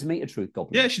she's going to meet a truth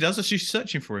goblin. Yeah, she does. She's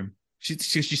searching for him. She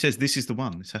says, "This is the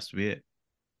one. This has to be it."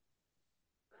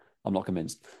 I'm not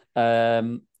convinced. She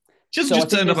doesn't just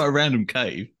turn up at a random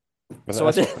cave.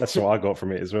 But that's what I got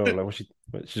from it as well. Like,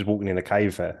 she's walking in a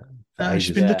cave for ages.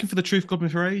 She's been looking for the truth goblin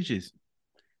for ages.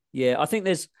 Yeah, I think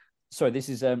there's. Sorry, this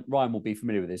is Ryan will be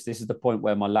familiar with this. This is the point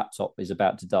where my laptop is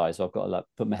about to die, so I've got to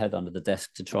put my head under the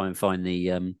desk to try and find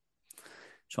the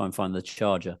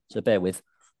charger. So bear with.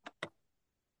 I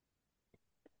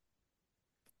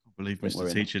believe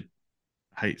Mr. Teacher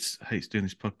hates doing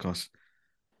this podcast.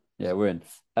 Yeah, we're in.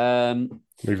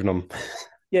 Moving on.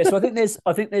 Yeah, so I think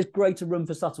there's greater room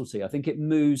for subtlety. I think it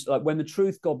moves like when the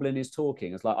truth goblin is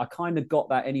talking. It's like I kind of got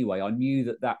that anyway. I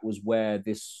knew that was where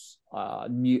this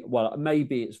well,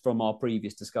 maybe it's from our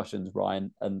previous discussions,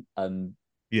 Ryan, and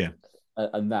yeah,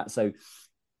 and that. So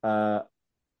I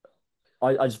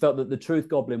just felt that the truth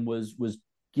goblin was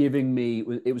giving me,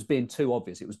 it was being too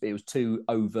obvious. It was too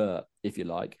overt, if you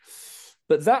like.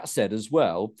 But that said, as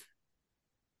well,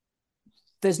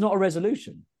 there's not a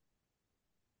resolution.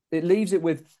 It leaves it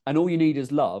with, and all you need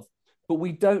is love, but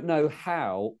we don't know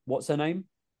how. What's her name?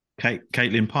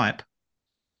 Caitlin Pipe.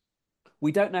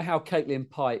 We don't know how Caitlin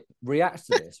Pipe reacts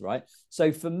to this, right?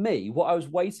 So for me, what I was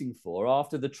waiting for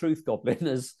after the truth goblin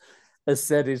has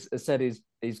said his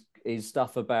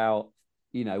stuff about,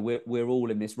 we're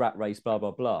all in this rat race, blah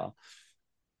blah blah.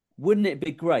 Wouldn't it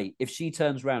be great if she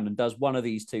turns around and does one of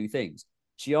these two things?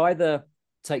 She either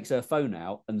takes her phone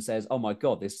out and says, "Oh my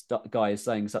God, this guy is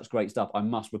saying such great stuff. I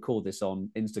must record this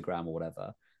on Instagram or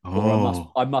whatever,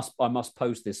 or I must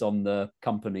post this on the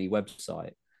company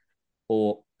website,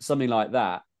 or something like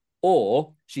that."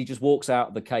 Or she just walks out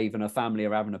of the cave and her family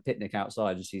are having a picnic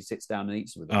outside and she sits down and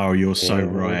eats with them. Oh, you're so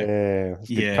right.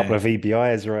 Yeah, a couple of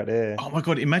EBIs right there. Oh my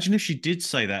God, imagine if she did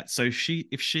say that. So if she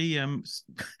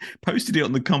posted it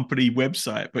on the company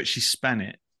website, but she span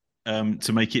it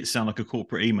to make it sound like a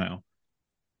corporate email.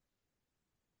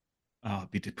 Oh,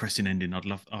 it'd be a depressing ending. I'd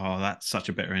love. Oh, that's such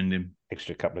a better ending.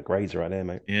 Extra couple of grades right there,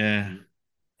 mate. Yeah.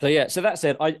 So that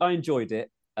said, I enjoyed it,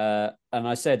 and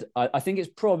I said I think it's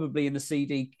probably in the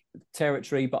CD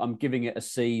territory, but I'm giving it a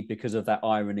C because of that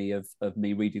irony of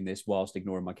me reading this whilst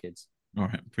ignoring my kids. All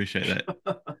right, appreciate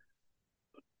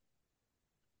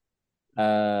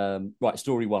that. Right,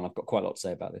 story one. I've got quite a lot to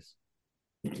say about this.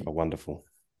 Oh, wonderful.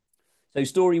 So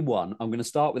story one, I'm going to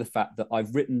start with the fact that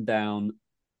I've written down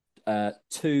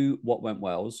 2 what went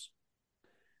wells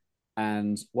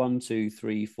and 1, 2,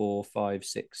 3, 4, 5,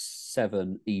 6,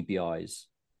 7 EBIs.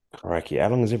 Crikey, how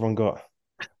long has everyone got?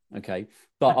 Okay,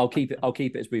 but I'll keep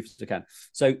it as brief as I can.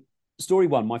 So story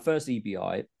one, my first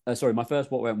EBI, my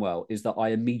first what went well is that I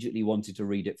immediately wanted to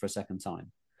read it for a second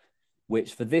time,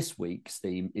 which for this week's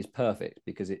theme is perfect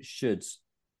because it should,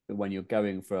 when you're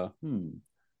going for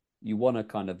you want to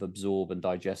kind of absorb and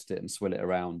digest it and swill it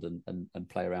around and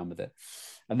play around with it.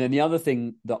 And then the other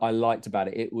thing that I liked about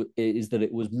it is that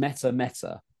it was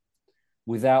meta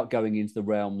without going into the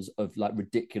realms of like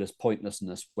ridiculous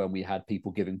pointlessness when we had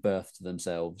people giving birth to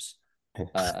themselves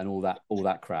and all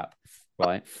that crap,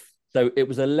 right? So it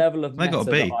was a level of meta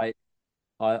that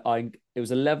it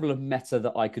was a level of meta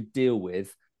that I could deal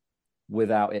with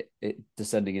without it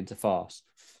descending into farce.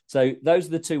 So those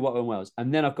are the 2 what went wells.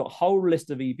 And then I've got a whole list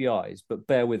of EBIs, but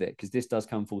bear with it because this does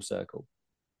come full circle.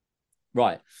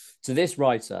 Right. So this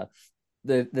writer,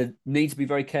 they need to be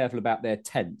very careful about their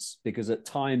tense because at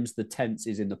times the tense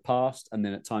is in the past and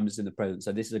then at times it's in the present.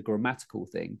 So this is a grammatical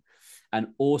thing. And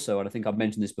also, and I think I've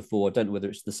mentioned this before, I don't know whether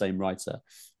it's the same writer,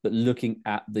 but looking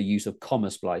at the use of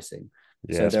comma splicing.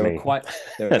 Yeah, so there are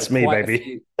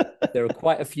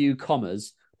quite a few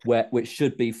commas which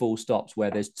should be full stops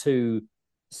where there's 2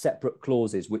 separate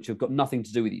clauses which have got nothing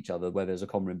to do with each other where there's a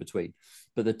comma in between.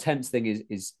 But the tense thing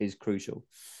is crucial.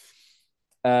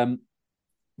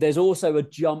 There's also a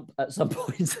jump at some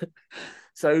point.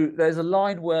 So there's a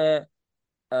line where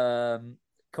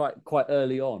quite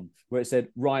early on where it said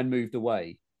Ryan moved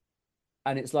away.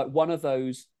 And it's like one of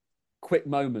those quick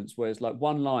moments where it's like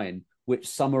one line which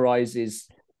summarizes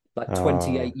like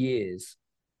 28 years.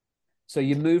 So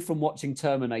you move from watching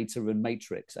Terminator and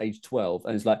Matrix, age 12,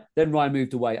 and it's like then Ryan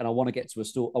moved away, and I want to get to a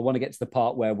story. I want to get to the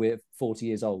part where we're 40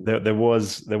 years old. There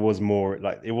was more,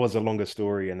 like, it was a longer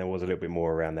story, and there was a little bit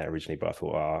more around that originally. But I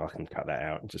thought, oh, I can cut that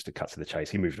out just to cut to the chase.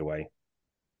 He moved away.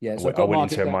 Yeah, so I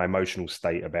went into my emotional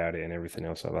state about it and everything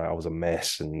else. Like that. I was a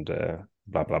mess and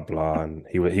blah blah blah. And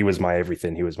he was my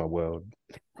everything. He was my world.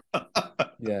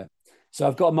 Yeah. So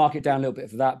I've got to mark it down a little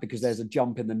bit for that because there's a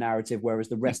jump in the narrative, whereas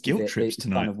the rest of it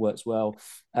kind of works well.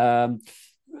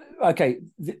 Okay.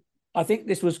 I think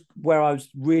this was where I was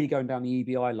really going down the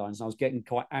EBI lines and I was getting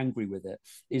quite angry with it,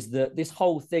 is that this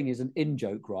whole thing is an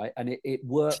in-joke, right? And it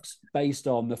works based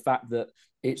on the fact that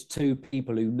it's two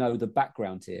people who know the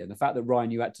background here. And the fact that, Ryan,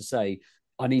 you had to say,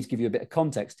 I need to give you a bit of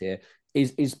context here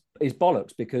is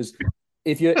bollocks, because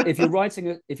if you're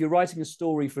writing a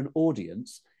story for an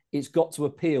audience, it's got to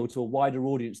appeal to a wider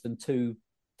audience than two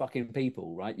fucking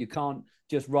people, right? You can't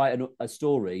just write a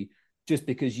story just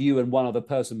because you and one other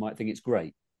person might think it's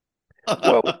great.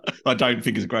 Well, I don't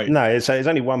think it's great. No, it's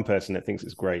only one person that thinks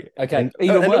it's great. Okay, and,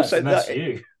 even worse.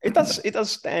 Also, it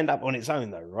does stand up on its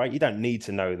own, though, right? You don't need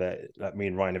to know that. Like, me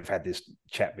and Ryan have had this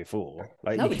chat before.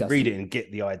 Like, no, you can read it and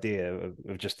get the idea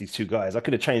of just these two guys. I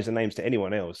could have changed the names to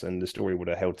anyone else, and the story would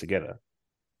have held together.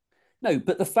 No,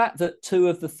 but the fact that two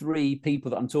of the three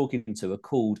people that I'm talking to are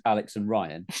called Alex and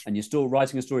Ryan, and you're still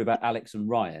writing a story about Alex and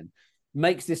Ryan,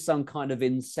 makes this some kind of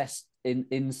incest.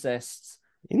 Incest?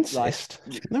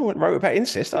 Like, no one wrote about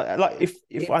incest.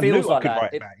 If I knew I could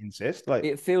write about incest, like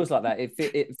it feels like that.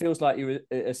 It feels like you're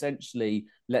essentially,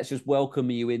 let's just welcome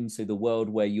you into the world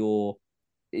where you're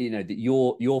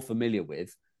familiar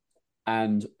with,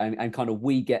 and kind of,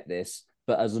 we get this.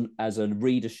 But as a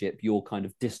readership, you're kind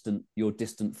of distant. You're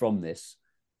distant from this,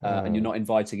 and you're not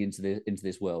inviting into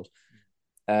this world.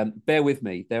 Bear with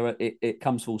me. It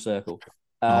comes full circle.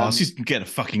 This is get a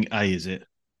fucking A, is it?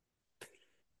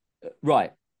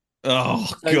 Right. Oh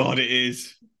God, it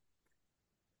is.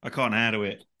 I can't handle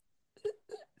it.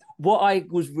 What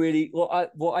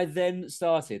I then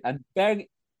started, and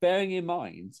bearing in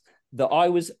mind that I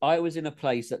was in a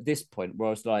place at this point where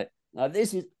I was like,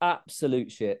 this is absolute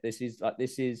shit. This is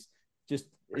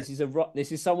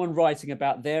someone writing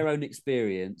about their own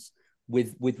experience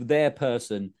with their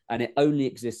person, and it only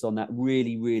exists on that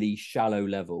really, really shallow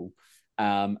level.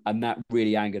 And that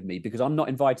really angered me because I'm not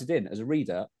invited in as a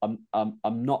reader. I'm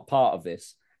not part of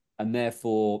this, and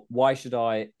therefore, why should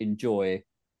I enjoy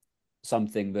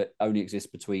something that only exists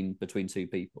between two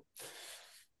people?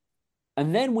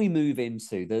 And then we move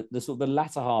into the sort of the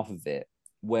latter half of it,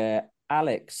 where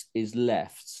Alex is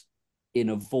left in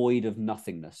a void of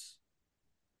nothingness.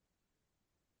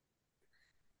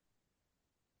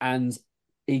 And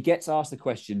he gets asked the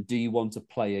question, do you want to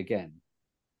play again?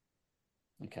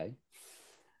 Okay.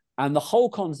 And the whole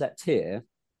concept here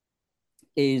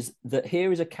is that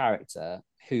here is a character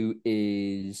who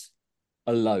is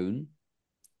alone,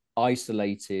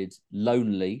 isolated,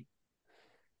 lonely,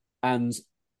 and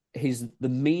the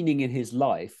meaning in his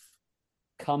life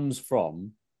comes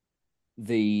from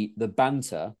the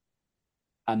banter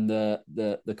and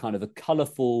the kind of the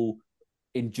colorful,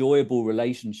 enjoyable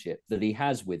relationship that he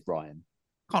has with Ryan.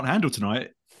 Can't handle tonight.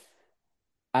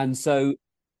 And so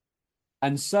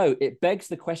it begs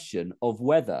the question of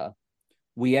whether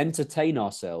we entertain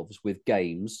ourselves with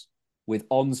games, with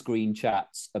on-screen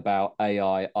chats about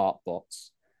AI art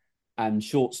bots and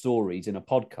short stories in a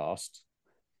podcast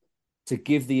to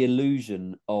give the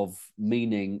illusion of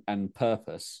meaning and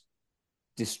purpose,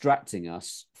 distracting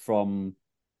us from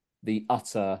the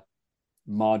utter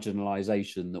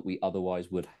marginalization that we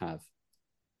otherwise would have.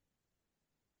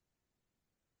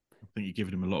 I think you're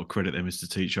giving him a lot of credit there, Mr.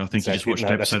 Teacher. I think you just watched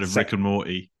an episode of Rick and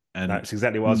Morty, and that's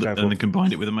exactly what I was going for. And then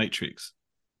combined it with the Matrix.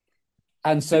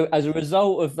 And so as a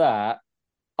result of that,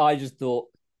 I just thought,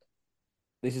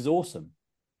 this is awesome.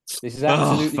 This is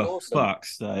absolutely awesome.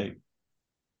 Fuck's sake.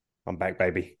 I'm back,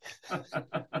 baby.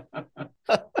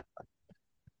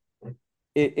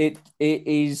 It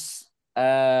is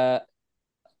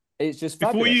it's just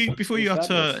fabulous. Before you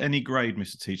utter any grade,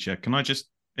 Mr. Teacher, can I just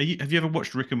have you ever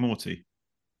watched Rick and Morty?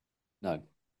 No.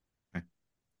 Okay.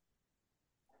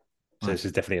 So this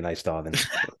is definitely an A star then.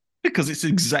 Because it's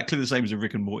exactly the same as a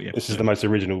Rick and Morty episode. This is the most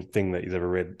original thing that he's ever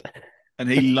read. And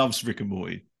he loves Rick and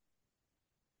Morty.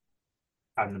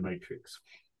 And the Matrix.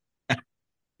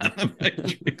 And the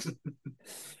Matrix.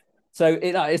 So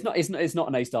it's not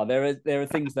an A star. There are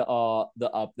things that are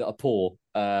poor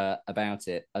about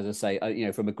it. As I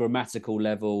say, from a grammatical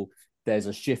level, there's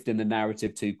a shift in the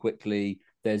narrative too quickly.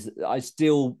 I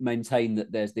still maintain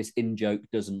that there's this in-joke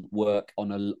doesn't work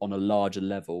on a larger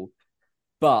level,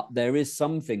 but there is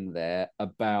something there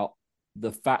about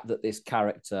the fact that this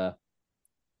character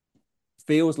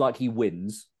feels like he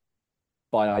wins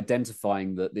by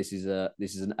identifying that this is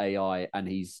an AI and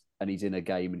he's in a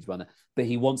game and he's running, but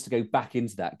he wants to go back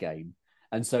into that game.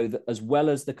 And so as well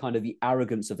as the kind of the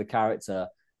arrogance of the character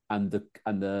and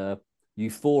the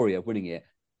euphoria of winning it,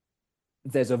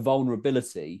 there's a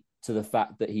vulnerability to the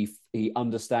fact that he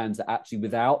understands that actually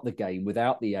without the game,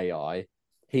 without the AI,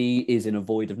 he is in a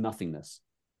void of nothingness.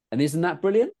 And isn't that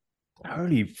brilliant?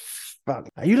 Holy fuck!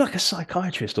 Are you like a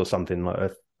psychiatrist or something,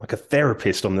 like a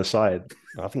therapist on the side?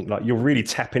 I think like you're really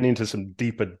tapping into some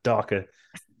deeper, darker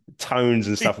tones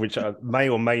and stuff, which may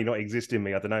or may not exist in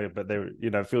me. I don't know, but there,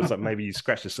 it feels like maybe you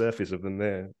scratch the surface of them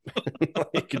there.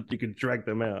 you could drag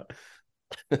them out.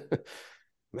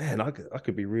 Man, I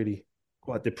could be really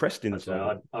quite depressed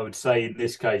inside. I would say in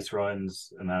this case,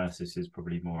 Ryan's analysis is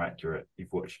probably more accurate. You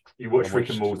watch Rick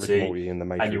and Morty, and The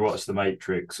Matrix. And you watch The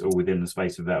Matrix all within the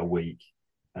space of about a week,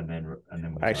 and then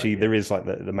actually there is like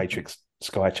the Matrix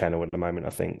Sky Channel at the moment, I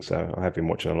think. So I have been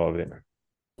watching a lot of it.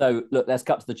 So look, let's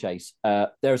cut to the chase. There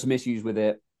are some issues with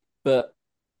it, but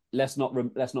let's not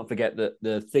forget that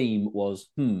the theme was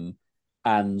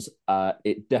and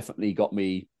it definitely got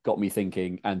me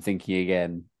thinking and thinking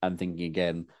again and thinking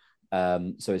again.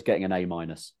 So it's getting an A-.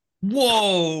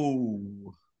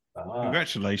 Whoa!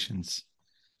 Congratulations.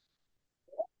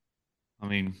 I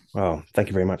mean, well, thank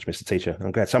you very much, Mr. Teacher.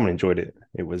 I'm glad someone enjoyed it.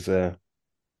 It was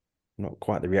not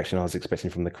quite the reaction I was expecting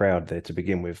from the crowd there to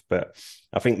begin with, but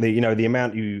I think the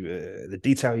amount the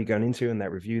detail you're going into in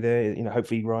that review there,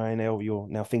 hopefully Ryan L, you're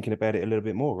now thinking about it a little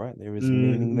bit more, right? There is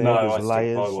meaning there. No, there's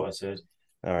layers. Stick by what I said.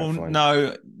 All right, fine.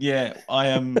 No, yeah, I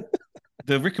am.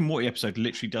 The Rick and Morty episode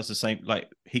literally does the same. Like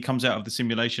he comes out of the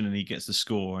simulation and he gets the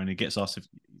score and he gets asked if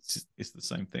it's the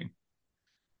same thing.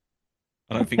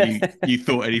 I don't think you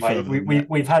thought any further.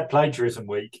 We've had plagiarism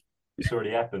week. It's already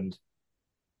happened.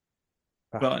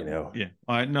 But yeah,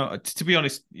 I know. To be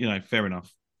honest, fair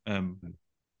enough.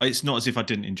 It's not as if I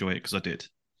didn't enjoy it because I did,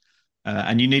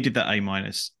 and you needed that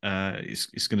A-.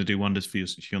 It's going to do wonders for you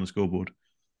on the scoreboard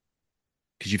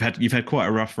because you've had quite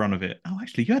a rough run of it. Oh,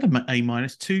 actually, you had an A-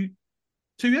 two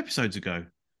episodes ago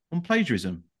on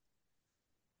plagiarism.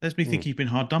 There's me thinking you've been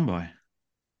hard done by.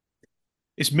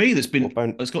 It's me that's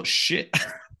got shit,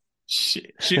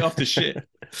 shit after shit.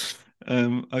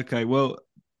 Okay, well.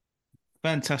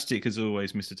 Fantastic as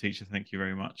always, Mr. Teacher. Thank you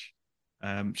very much.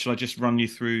 Shall I just run you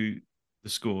through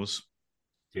the scores?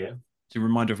 Yeah. So a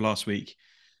reminder of last week,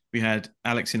 we had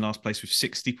Alex in last place with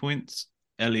 60 points,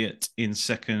 Elliot in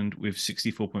second with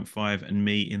 64.5, and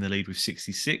me in the lead with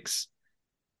 66.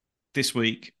 This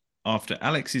week, after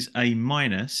Alex's A-,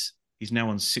 he's now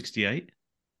on 68.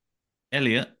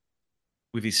 Elliot,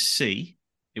 with his C,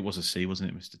 it was a C,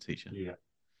 wasn't it, Mr. Teacher?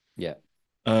 Yeah.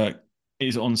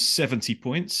 Is on 70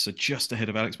 points, so just ahead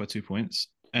of Alex by 2 points.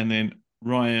 And then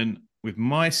Ryan with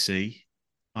my C,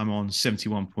 I'm on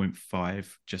 71.5,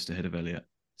 just ahead of Elliot.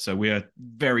 So we are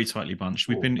very tightly bunched.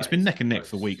 It's been neck and neck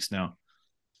for weeks now.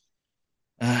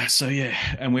 So yeah,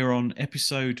 and we're on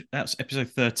episode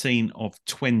 13 of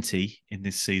 20 in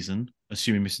this season,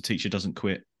 assuming Mr. Teacher doesn't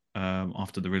quit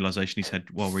after the realization he's had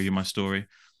while reading my story.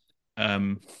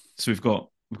 So we've got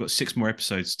 6 more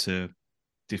episodes to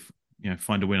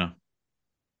find a winner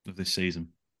of this season.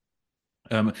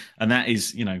 And that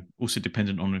is, also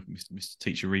dependent on if Mr.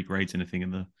 Teacher regrades anything in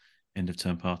the end of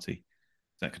term party.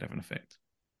 That could have an effect.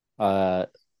 That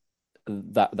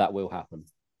will happen.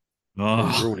 We're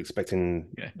all expecting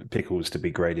Pickles to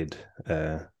be graded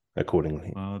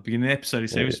accordingly. At the beginning of the episode, he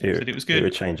said it was good. It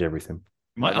would change everything.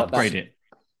 You might upgrade it.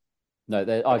 No,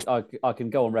 I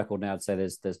can go on record now to say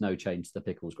there's no change to the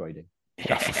Pickles grading.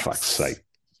 Yes. For fuck's sake.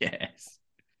 Yes.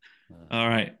 All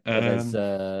right. There's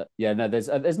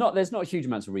not huge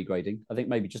amounts of regrading. I think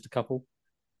maybe just a couple.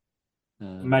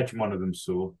 Imagine one of them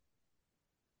saw.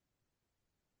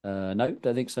 No,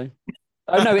 don't think so.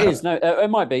 Oh no, it is. No, it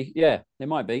might be. Yeah, it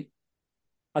might be.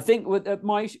 I think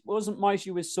my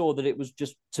issue with Saw that it was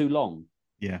just too long.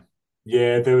 Yeah.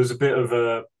 Yeah, there was a bit of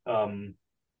a and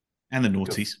the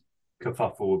naughties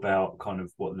kerfuffle about kind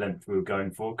of what length we were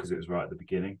going for because it was right at the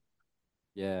beginning.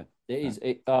 Yeah, it is.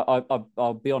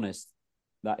 I'll be honest,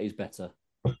 that is better.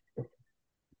 What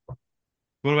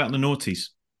about the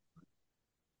naughties?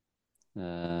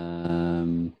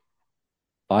 I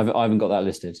haven't got that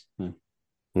listed.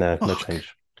 No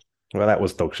change. Well, that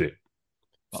was dog shit.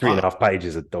 3.5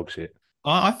 pages of dog shit.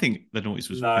 I think the naughties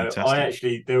was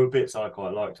fantastic. There were bits I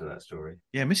quite liked of that story.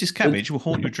 Yeah, Mrs. Cabbage will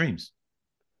haunt your dreams.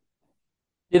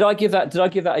 Did I give that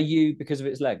a U because of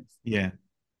its length? Yeah.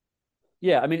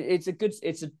 Yeah, I mean it's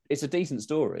a decent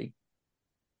story,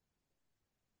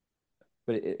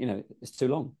 but it's too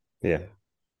long. Yeah,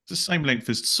 the same length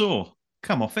as Saw.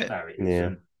 Come off it. No, it Yeah.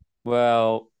 isn't.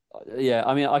 Well, yeah.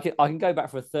 I mean, I can go back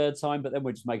for a third time, but then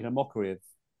we're just making a mockery of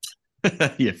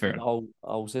Yeah, fair the enough.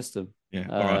 whole system. Yeah,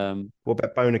 all right. What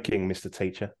about Boner King, Mr.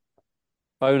 Teacher?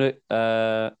 Boner,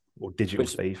 Or Digital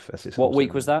which- Thief? That's its what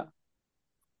week was that?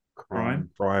 Crime.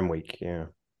 Prime Week, yeah.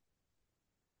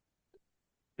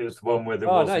 It was the one where there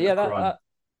Oh no, wasn't yeah, a crime.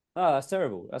 that's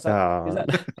terrible. That's Ah, that,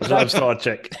 that's what I'm starting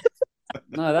to check.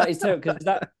 no, that is terrible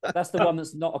because that's the one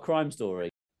that's not a crime story.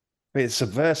 It's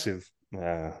subversive.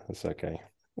 Nah, that's okay.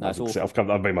 That's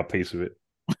awful. I've made my peace with it.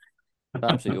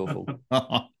 Absolutely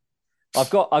awful.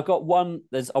 I've got one.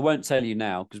 I won't tell you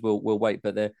now because we'll wait.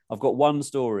 But I've got one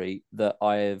story that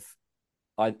I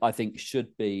think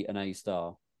should be an A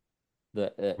star.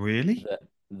 Really?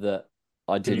 That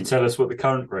I Can you didn't. tell us what the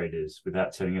current grade is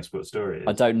without telling us what story it is?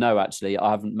 I don't know actually.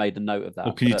 I haven't made a note of that.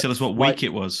 Or can you tell us what week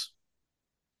it was?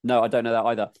 No, I don't know that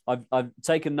either. I've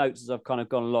taken notes as I've kind of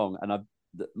gone along, and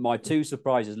my two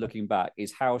surprises looking back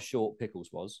is how short Pickles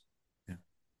was,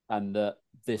 and that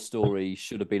this story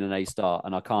should have been an A star,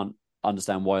 and I can't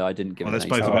understand why I didn't give it Well, an that's A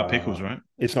both star. about Pickles, right?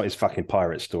 It's not his fucking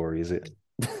pirate story, is it?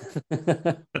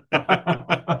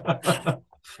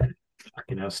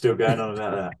 Fucking hell, still going on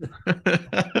about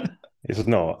that. It's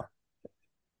not.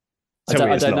 I Tell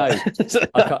me don't know. it's not.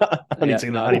 I can't- I need yeah, to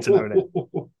know. no. I need to know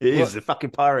that. It is a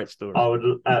fucking pirate story. I would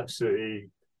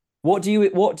absolutely. What do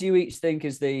you each think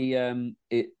is the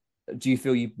do you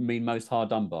feel you've been most hard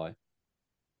done by?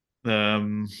 For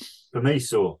me,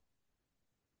 Saw.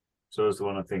 Saw was the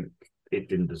one I think it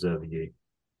didn't deserve a U.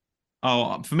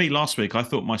 Oh, for me, last week I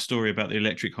thought my story about the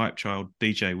electric hype child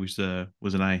DJ was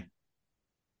an A.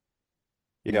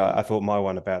 Yeah, I thought my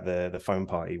one about the phone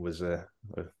party was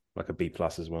like a B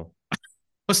plus as well.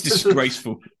 That's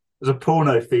disgraceful. There's a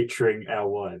porno featuring our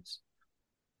wives.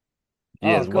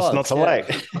 Yes, Oh, what's God, not to yeah.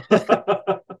 like?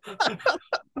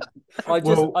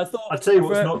 Well, I thought I tell you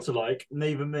what's not to like.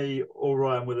 Neither me or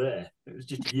Ryan were there. It was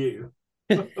just you.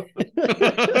 for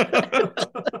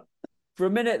a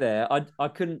minute there, I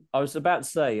couldn't. I was about to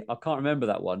say I can't remember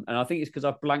that one, and I think it's because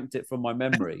I blanked it from my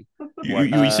memory.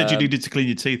 You said you needed to clean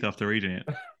your teeth after reading it.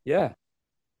 Yeah,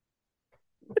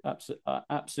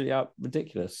 absolutely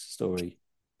ridiculous story.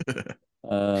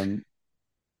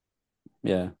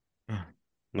 Yeah.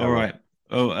 No, All right.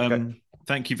 Oh, Okay.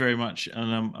 Thank you very much,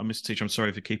 and Mr. Teacher, I'm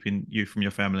sorry for keeping you from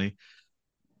your family.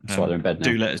 That's why they're in bed now.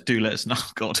 Do let us know.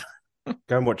 God.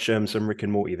 Go and watch some Rick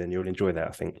and Morty. Then you'll enjoy that.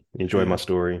 I think enjoy my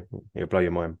story. It'll blow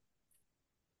your mind.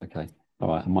 Okay. All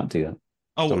right. I might do that.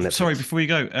 Oh, on Netflix. sorry. Before you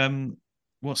go,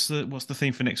 what's the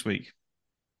theme for next week,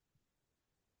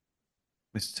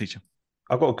 Mr. Teacher?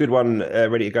 I've got a good one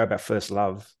ready to go about first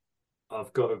love.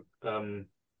 I've got a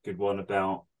good one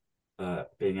about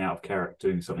being out of character,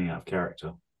 doing something out of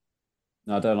character.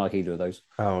 No, I don't like either of those.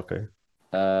 Oh, okay.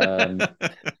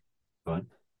 Fine.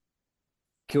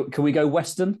 Can we go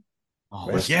Western? Oh,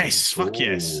 Western. yes. Fuck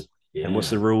yes. Yeah. And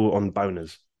what's the rule on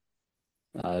boners?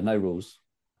 No rules.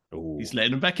 Ooh. He's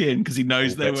letting them back in because he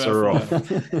knows they Bets were are off.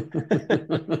 off.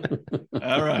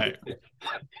 All right.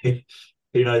 He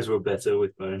knows we're better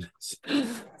with bonus.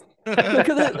 Look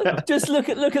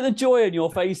at the joy in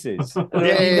your faces.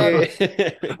 Yeah.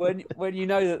 When you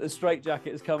know that the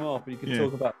straitjacket has come off and you can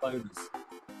talk about bonus.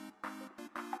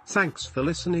 Thanks for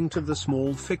listening to the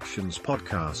Small Fictions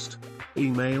podcast.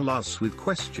 Email us with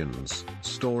questions,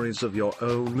 stories of your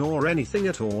own, or anything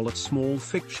at all at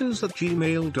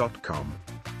smallfictions@gmail.com.